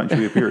one that's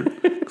actually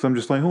appeared. Because I'm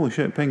just like, holy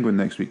shit, Penguin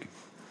next week.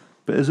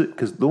 But is it?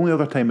 Because the only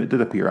other time it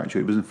did appear,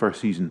 actually, it was in the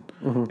first season.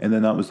 And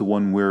then that was the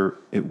one where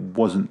it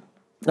wasn't.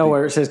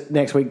 Where it says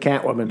next week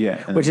Catwoman.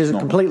 Yeah. Which is not.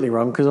 completely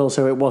wrong, because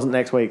also it wasn't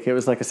next week. It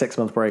was like a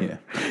 6-month break. Yeah.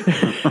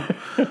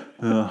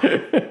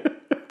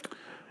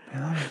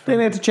 Then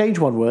they had to change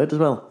one word as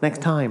well.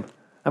 Next time.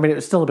 I mean, it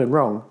would still have been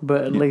wrong,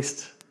 but at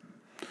least...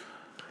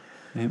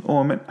 I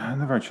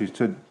never actually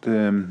said the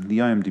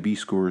IMDb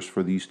scores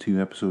for these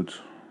two episodes.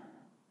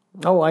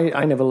 Oh,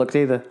 I never looked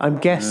either. I'm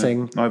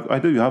guessing... I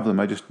do have them,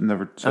 I just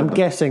never said I'm them.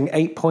 guessing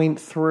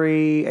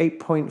 8.3,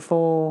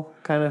 8.4,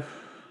 kind of...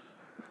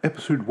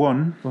 Episode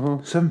 1,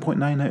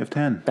 7.9 out of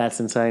 10.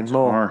 That's insane.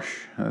 More.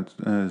 Harsh.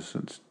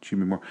 That should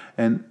be more.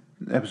 And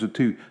episode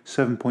 2,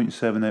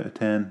 7.7 out of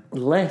 10.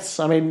 Less.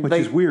 I mean... Which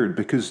is weird,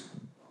 because...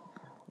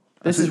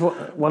 This is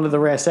one of the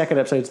rare second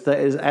episodes that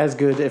is as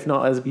good, if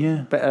not as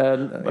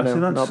better.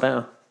 Not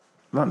better.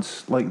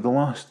 That's like the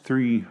last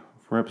 3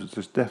 4 episodes.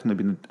 There's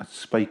definitely been a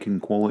spike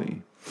in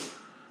quality.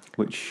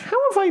 Which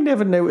How have I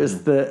never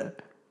noticed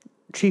that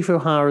Chief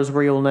O'Hara's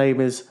real name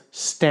is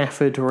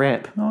Stafford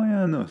Rep? oh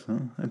yeah, no, it's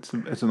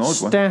an odd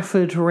one.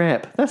 Stafford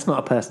Rep. That's not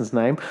a person's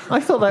name. I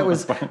thought that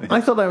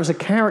was a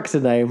character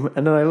name,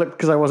 and then I looked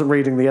because I wasn't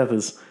reading the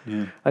others.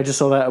 Yeah. I just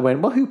saw that and went,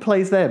 "Well, who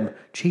plays them?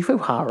 Chief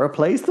O'Hara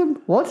plays them?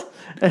 What?"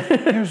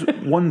 Here's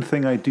one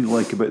thing I do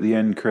like about the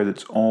end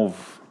credits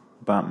of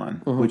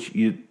Batman, which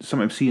you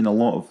sometimes see in a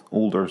lot of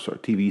older sort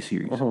of TV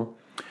series.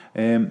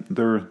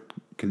 There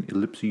can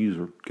ellipses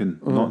or can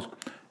not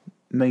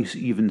nice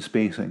even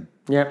spacing.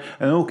 Yeah.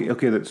 And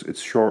okay,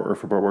 it's shorter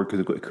for Burt Ward because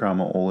they've got to cram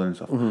it all in and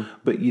stuff.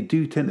 But you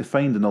do tend to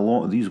find in a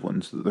lot of these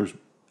ones that there's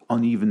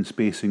uneven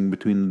spacing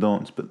between the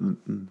dots, but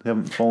they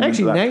haven't fallen into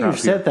Actually, that now trap you've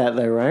said that,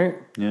 though, right?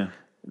 Yeah.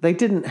 They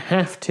didn't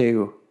have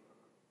to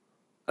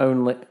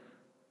only...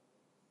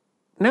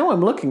 Now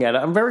I'm looking at it,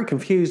 I'm very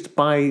confused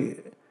by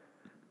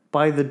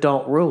the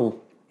dot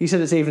rule. You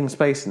said it's even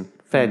spacing.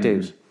 Fair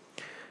dues.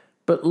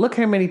 But look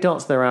how many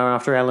dots there are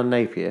after Ellen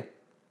Napier.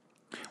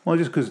 Well,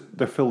 just because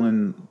they're filling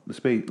in the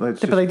space. But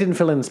they didn't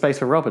fill in the space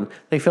for Robin.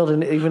 They filled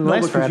in even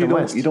less for Adam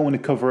West. You don't want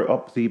to cover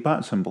up the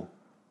bat symbol.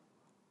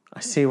 I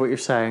see what you're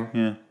saying.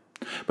 Yeah.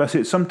 But I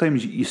say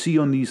sometimes you see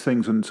on these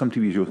things on some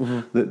TV shows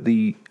that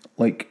the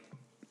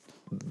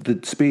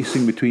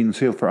spacing between,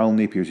 say, for Alan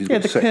Napier's, he's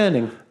got the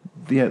kerning.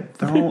 Yeah,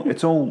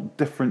 it's all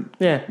different.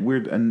 Yeah.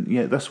 Weird, and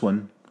this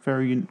one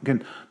very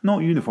again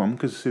not uniform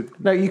because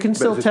no, you can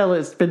still tell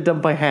it's been done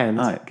by hand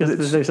because Aye,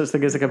 there's no such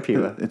thing as a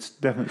computer. It's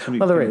definitely somebody.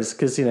 Well, there is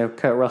because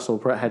Kurt Russell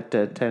had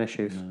tennis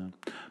shoes.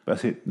 But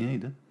I say, yeah, he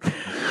did.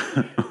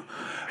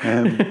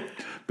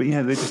 But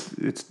yeah,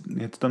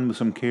 it's done with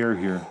some care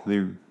here.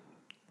 The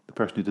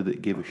person who did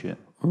it gave a shit.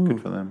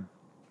 Good for them.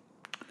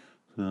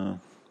 So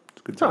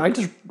it's good. So I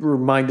just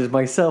reminded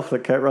myself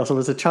that Kurt Russell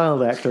was a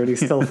child actor and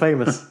he's still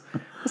famous.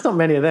 There's not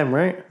many of them,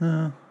 right?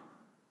 No.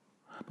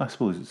 I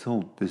suppose it's the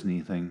whole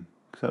Disney thing.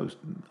 Because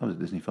that was a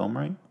Disney film,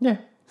 right? Yeah,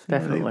 So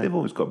definitely. they've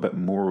always got a bit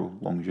more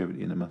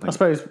longevity in them, I think. I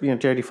suppose,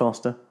 Jodie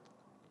Foster.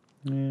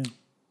 Yeah.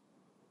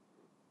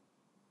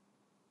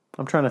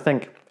 I'm trying to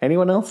think.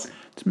 Anyone else?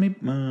 It's maybe...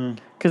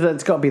 Because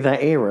it's got to be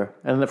that era.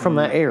 And from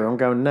that era, I'm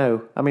going,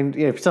 no. I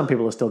mean, some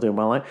people are still doing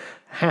well. Like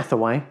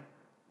Hathaway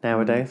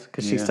nowadays,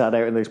 because she started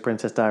out in those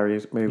Princess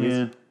Diaries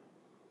movies.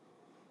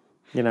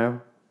 Yeah.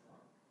 No.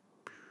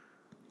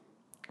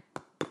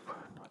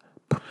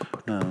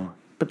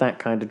 But that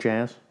kind of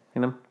jazz,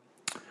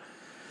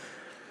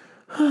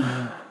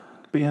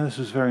 But yeah, this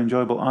was very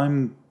enjoyable.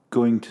 I'm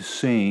going to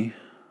say...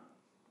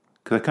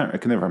 Because I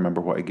can never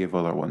remember what I gave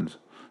other ones.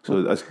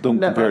 So don't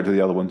compare it to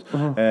the other ones.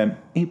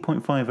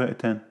 8.5 out of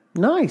 10.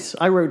 Nice.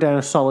 I wrote down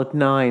a solid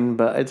 9,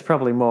 but it's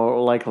probably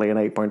more likely an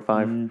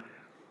 8.5.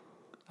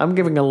 I'm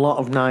giving a lot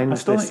of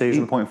 9s this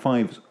season.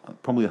 8.5 is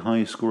probably the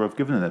highest score I've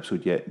given an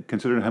episode yet,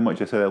 considering how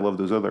much I said I love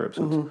those other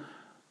episodes.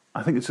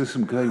 I think it's just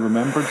some guy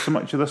remembered so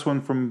much of this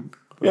one from...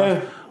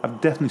 Yeah.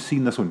 I've definitely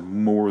seen this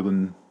one more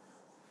than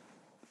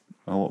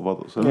a lot of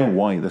others. I don't know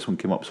why this one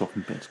came up so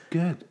often, but it's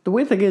good. The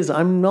weird thing is,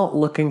 I'm not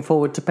looking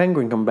forward to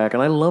Penguin coming back,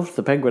 and I loved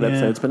the Penguin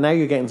episodes, but now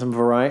you're getting some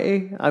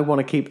variety. I want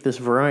to keep this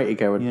variety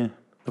going. Yeah.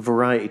 The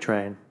variety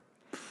train.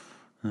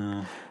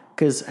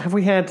 Because have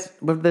we had...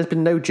 Well, there's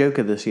been no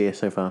Joker this year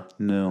so far.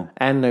 No.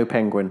 And no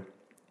Penguin.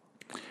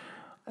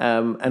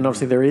 And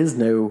obviously there is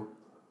no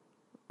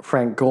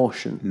Frank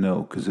Gorshin.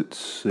 No, because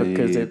it's...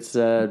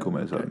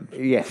 Gomez Adams.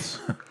 Yes.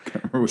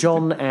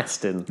 John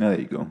Astin. There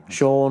you go.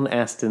 Sean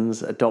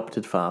Astin's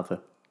adopted father.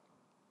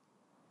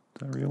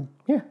 Is that real?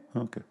 Yeah.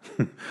 Okay.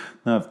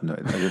 No, I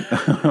didn't.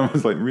 I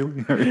was like,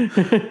 really?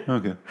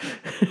 Okay.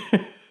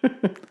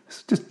 It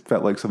just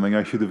felt like something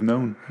I should have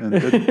known and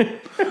didn't.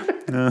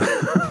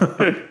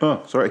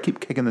 Oh, sorry, I keep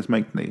kicking this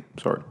mic, Nate.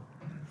 Sorry.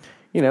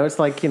 It's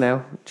like, John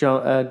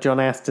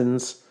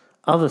Astin's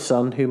other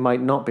son, who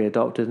might not be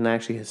adopted and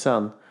actually his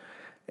son,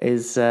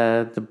 is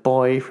the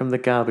boy from the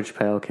Garbage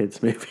Pail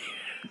Kids movie.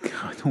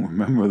 I don't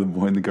remember the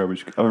boy in the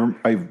Garbage...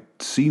 I've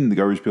seen the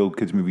Garbage Pail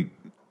Kids movie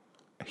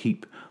a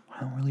heap.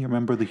 I don't really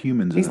remember the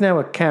humans. He's now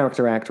a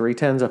character actor. He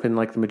turns up in,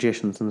 The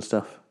Magicians and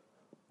stuff.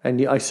 And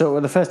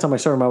the first time I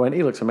saw him, I went,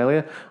 he looks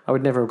familiar. I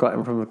would never have got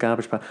him from the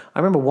Garbage Pail. I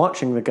remember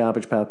watching the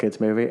Garbage Pail Kids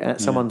movie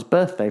at someone's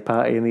birthday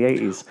party in the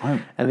 80s.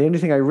 And the only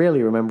thing I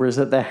really remember is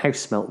that their house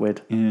smelt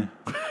weird. Yeah.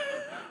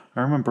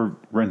 I remember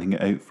renting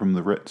it out from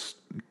the Ritz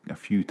a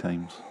few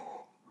times.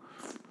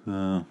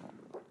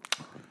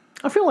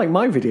 I feel like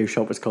my video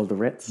shop was called the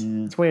Ritz.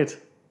 Yeah. It's weird.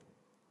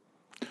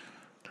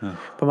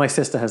 But my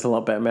sister has a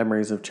lot better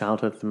memories of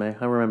childhood than me.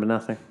 I remember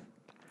nothing.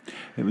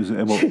 It was...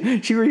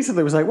 She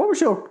recently was like, what was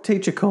your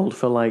teacher called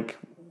for,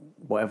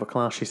 whatever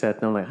class she said?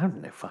 And I'm like, I have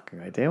no fucking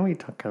idea. What are you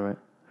talking about?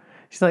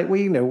 She's like,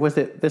 well, was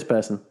it this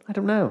person? I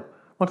don't know.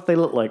 What did they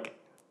look like?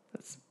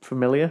 It's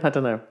familiar? I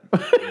don't know.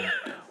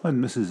 Well,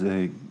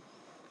 Mrs.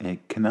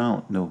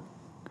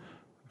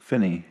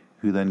 Finney,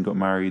 who then got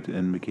married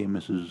and became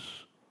Mrs.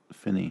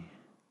 Finney.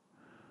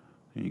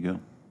 There you go.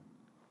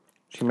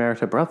 She married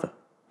her brother.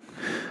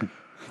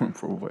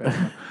 Probably.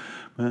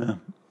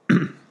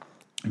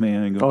 May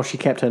I go? Oh, she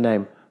kept her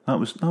name. That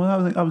was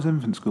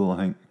infant school, I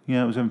think.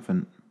 Yeah, it was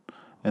infant.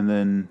 And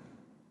then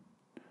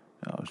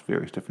it was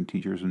various different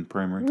teachers in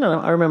primary. No,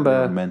 I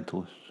remember...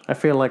 Mentalists. I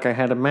feel like I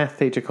had a math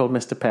teacher called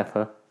Mr.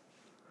 Pepper,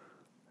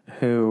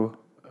 who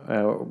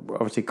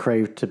obviously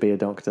craved to be a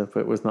doctor,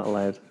 but was not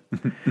allowed.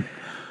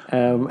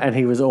 And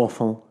he was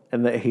awful,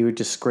 in that he would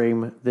just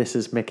scream, "This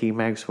is Mickey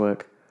Mouse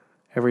work,"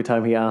 every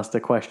time he asked a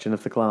question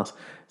of the class.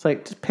 It's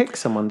like, just pick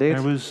someone, dude.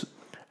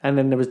 And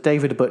then there was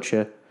David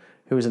Butcher,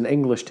 who was an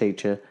English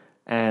teacher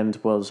and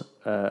was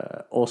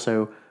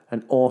also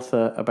an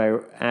author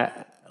about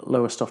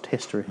Lowestoft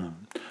history.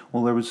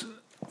 Well,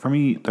 for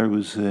me, there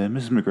was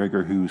Mrs.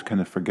 McGregor, who was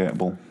kind of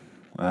forgettable.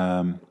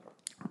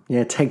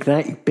 Yeah, take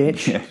that, you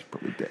bitch. Yeah, she's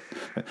probably dead.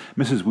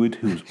 Mrs. Wood,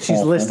 who was She's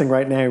awful. listening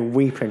right now,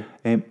 weeping.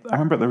 I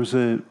remember there was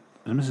a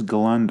Mrs.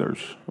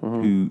 Galanders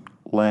who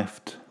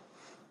left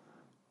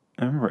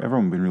I remember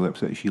everyone being really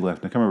upset that she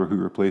left. And I can't remember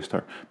who replaced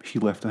her. But she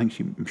left.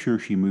 I'm sure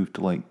she moved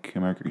to like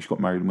America. She got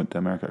married and went to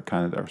America or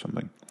Canada or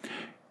something.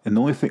 And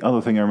the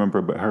other thing I remember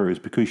about her is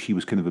because she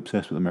was kind of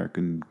obsessed with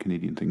American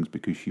Canadian things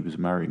because she was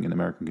marrying an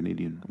American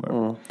Canadian.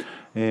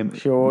 Whatever.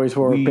 She always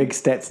wore a big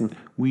Stetson.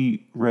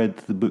 We read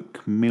the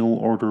book Mail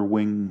Order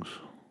Wings.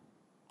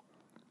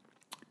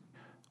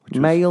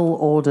 Mail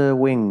Order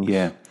Wings.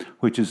 Yeah,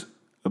 which is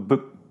a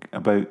book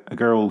about a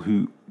girl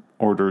who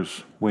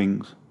orders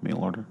wings, mail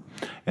order,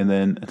 and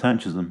then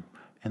attaches them,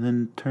 and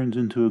then turns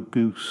into a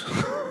goose.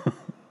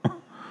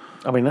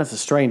 I mean, that's a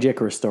strange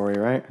Icarus story,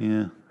 right?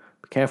 Yeah.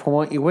 Be careful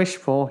what you wish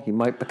for. You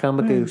might become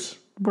a goose.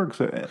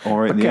 Works out all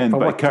right in the end,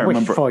 but I can't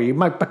remember. For. You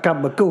might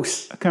become a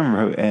goose. I can't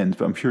remember how it ends,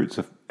 but I'm sure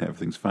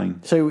everything's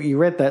fine. So you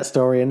read that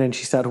story, and then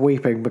she started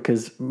weeping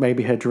because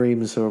maybe her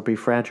dreams will be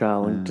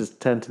fragile and just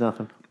turned to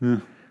nothing. Yeah.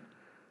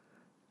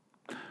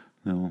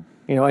 No.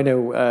 You know, I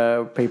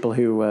know people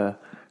who,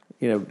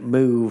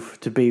 move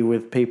to be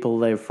with people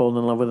they've fallen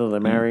in love with or they're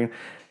marrying,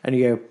 and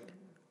you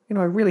go,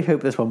 I really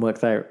hope this one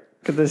works out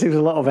because there seems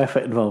a lot of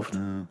effort involved.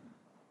 No.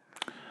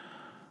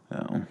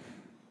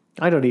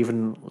 I don't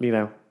even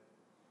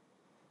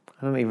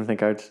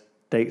think I'd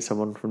date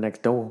someone from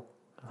next door.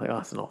 I think,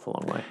 that's an awful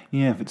long way.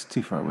 Yeah, if it's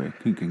too far away,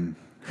 who can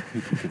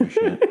give a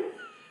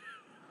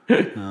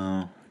shit?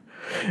 No.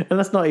 And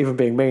that's not even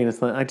being mean.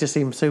 It's like, I just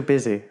seem so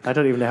busy. I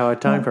don't even know how I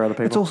have time for other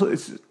people.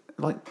 It's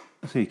like,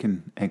 I say you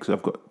can exit.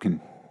 I've got an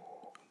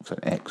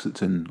ex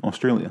that's in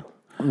Australia.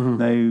 Mm-hmm.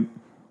 Now,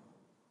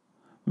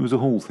 there was a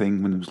whole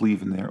thing when I was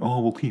leaving there.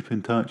 Oh, we'll keep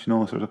in touch and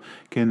all that sort of stuff.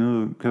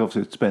 Because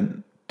obviously I'd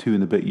spent 2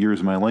 and a bit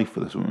years of my life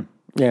with this woman.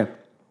 Yeah.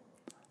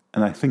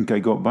 And I think I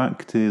got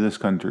back to this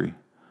country,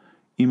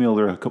 emailed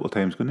her a couple of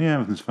times, going, yeah,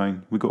 everything's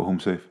fine. We got home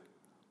safe.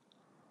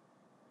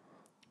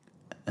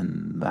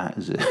 And that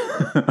is it.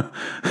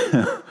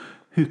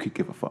 Who could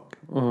give a fuck?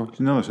 She's on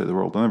the other side of the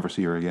world. I'll never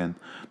see her again.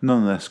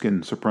 None of this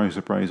skin, surprise,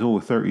 surprise.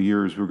 30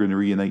 years, we're going to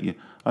reunite you.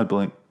 I'd be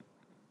like,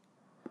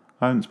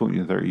 I haven't spoken to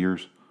you in 30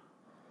 years.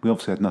 We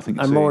obviously had nothing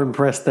to say. I'm more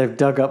impressed they've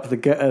dug up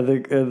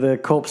the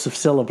corpse of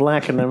Cilla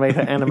Black and they made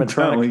her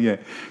animatronic. Exactly, yeah.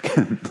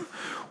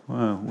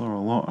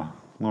 Wow,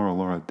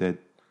 Laura dead,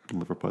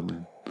 liver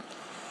puddling.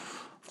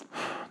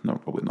 No,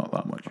 probably not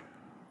that much.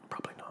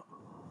 Probably not.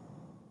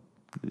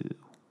 Yeah.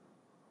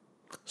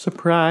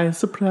 Surprise,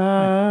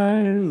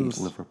 surprise.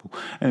 Liverpool.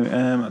 Anyway,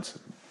 that's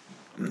it.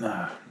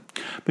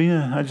 But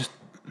yeah, I just,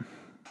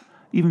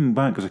 even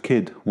back as a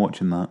kid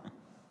watching that,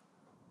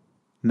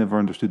 never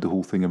understood the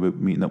whole thing about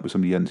meeting up with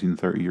somebody you hadn't seen in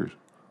 30 years.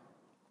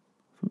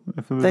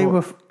 They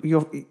were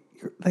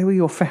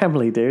your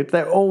family, dude.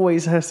 They're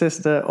always her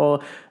sister, or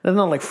they're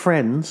not like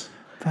friends.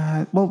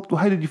 Well,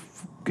 how did you?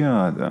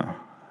 God, how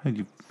did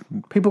you?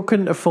 People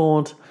couldn't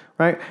afford,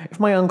 right? If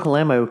my Uncle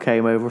Emo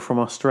came over from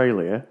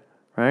Australia,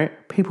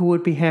 right, people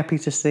would be happy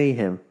to see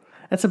him.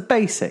 That's a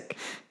basic.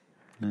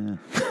 Yeah.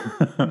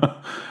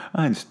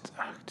 I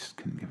just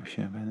couldn't give a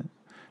shit about it.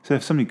 So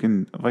if I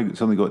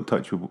suddenly got in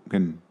touch with,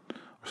 or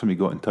somebody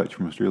got in touch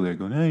from Australia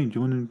going, hey, do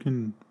you want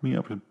to meet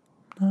up?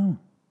 No.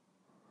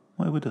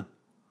 Why would I?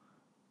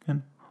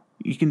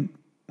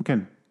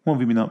 What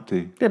have you been up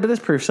to? Yeah, but this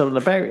proves something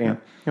about you. Yeah.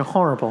 You're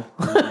horrible.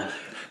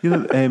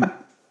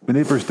 The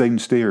neighbours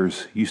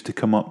downstairs used to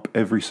come up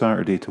every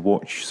Saturday to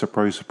watch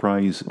Surprise,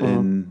 Surprise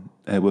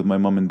with my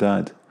mum and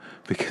dad.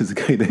 Because the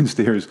guy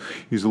downstairs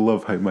used to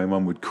love how my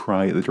mum would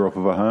cry at the drop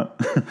of a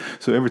hat.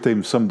 So every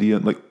time somebody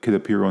could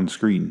appear on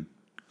screen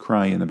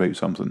crying about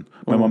something,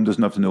 my mum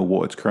doesn't have to know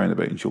what it's crying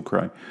about and she'll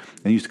cry.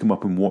 And he used to come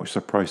up and watch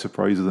Surprise,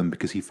 Surprise with them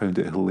because he found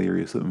it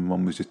hilarious that my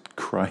mum was just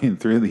crying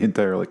through the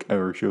entire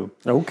hour show.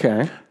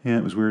 Okay. Yeah,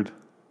 it was weird.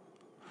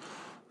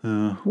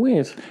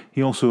 Weird.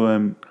 He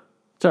also...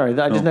 Sorry,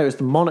 I just noticed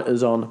the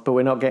monitor's on, but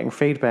we're not getting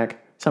feedback.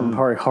 Something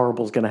very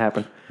horrible is going to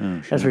happen.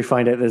 As we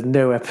find out there's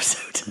no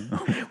episode.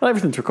 Well,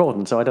 everything's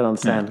recording, so I don't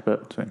understand. Yeah,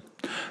 but the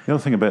other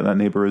thing about that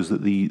neighbour is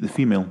that the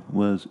female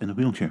was in a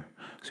wheelchair.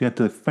 So he had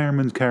to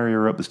fireman's carry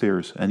her up the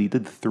stairs, and he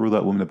did throw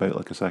that woman about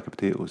like a sack of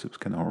potatoes. It was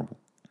kind of horrible.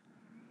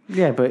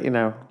 Yeah, but,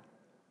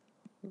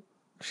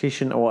 she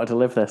shouldn't have wanted to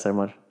live there so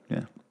much.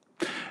 Yeah.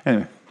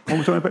 Anyway, what were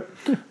we talking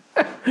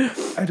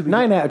about?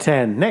 9 out of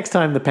 10. Next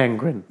time, the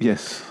Penguin.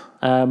 Yes.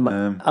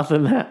 Other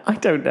than that, I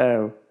don't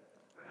know.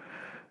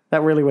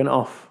 That really went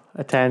off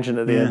a tangent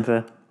at the end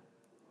there.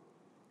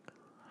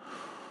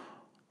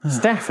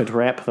 Stafford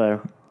rep,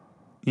 though.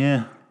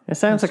 Yeah. It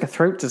sounds like a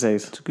throat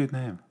disease. It's a good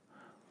name.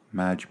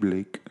 Madge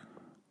Blake.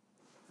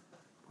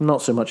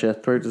 Not so much a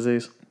throat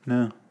disease.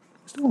 No.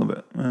 Still a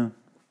bit. Yeah.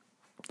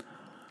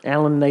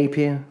 Alan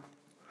Napier.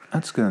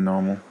 That's kind of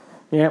normal.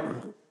 Yep.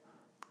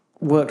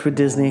 Worked with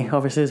Disney,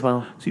 obviously, as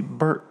well. See,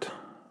 Bert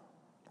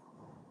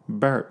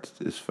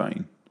is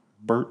fine.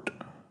 Bert.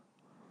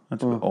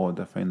 That's a bit odd,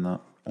 I find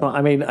that. Well,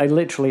 I mean, I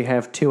literally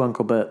have 2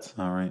 Uncle Berts.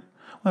 All right.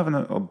 Well, I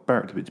have a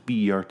Bert, but it's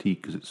B-E-R-T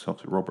because it's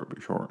obviously Robert,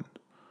 but shortened.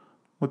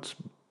 What's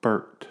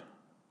Bert?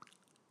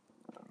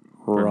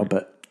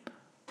 Robert.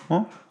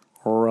 What?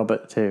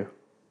 Robert, too.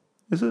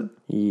 Is it?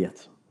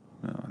 Yes.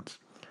 No, it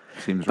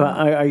seems But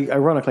wrong.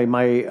 ironically,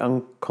 my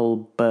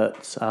Uncle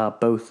Berts are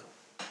both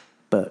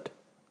Bert.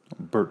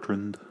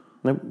 Bertrand.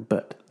 No,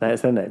 Bert.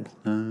 That's their names.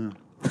 Oh,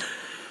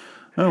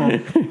 well,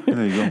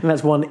 there you go. And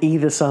that's one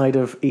either side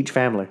of each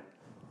family.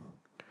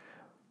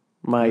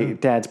 My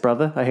dad's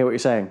brother, I hear what you're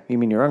saying. You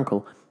mean your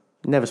uncle?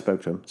 Never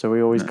spoke to him, so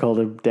we always called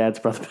him Dad's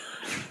brother.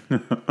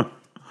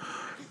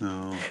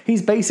 No.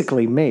 He's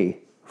basically me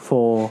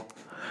for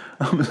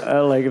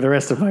like the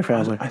rest of my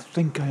family. I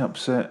think I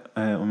upset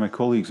one of my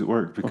colleagues at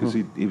work because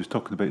he was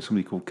talking about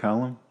somebody called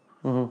Callum.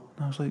 And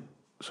I was like,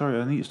 sorry,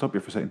 I need to stop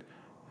you for a second.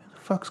 Who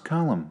the fuck's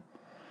Callum?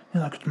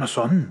 He's like, it's my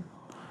son.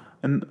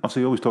 And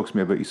obviously he always talks to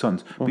me about his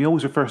sons, but he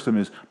always refers to him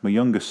as my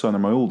youngest son or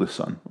my oldest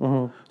son.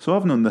 So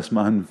I've known this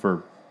man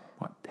for,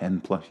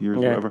 10 plus years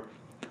or whatever.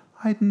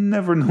 I'd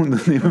never known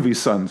the name of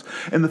his sons.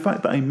 And the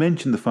fact that I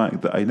mentioned the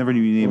fact that I never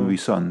knew the name of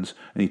his sons,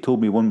 and he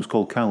told me one was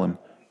called Callum,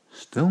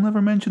 still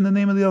never mentioned the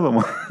name of the other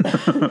one.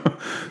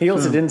 He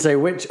also didn't say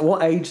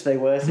what age they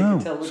were, so you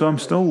could tell. No, so I'm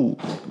still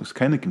was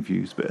kind of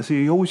confused. But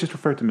see, he always just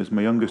referred to him as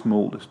my youngest and my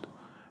oldest.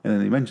 And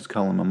then he mentions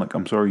Callum. I'm like,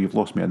 I'm sorry, you've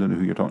lost me. I don't know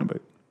who you're talking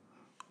about.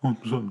 Oh,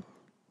 son.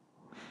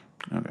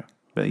 Okay.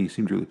 But he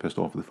seemed really pissed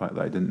off with the fact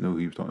that I didn't know who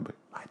he was talking about.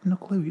 I had no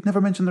clue. He'd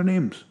never mentioned their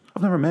names.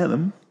 I've never met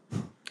them.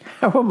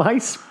 How am I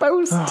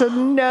supposed to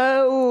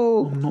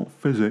know? I'm not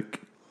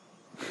physic.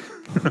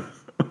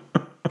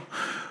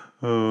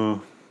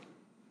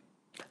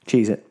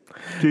 Cheese it.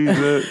 Cheese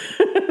it.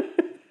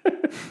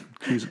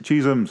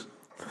 Cheeseums.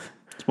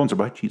 Sponsored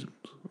by Cheeseums.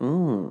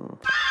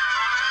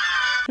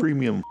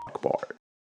 Premium bar.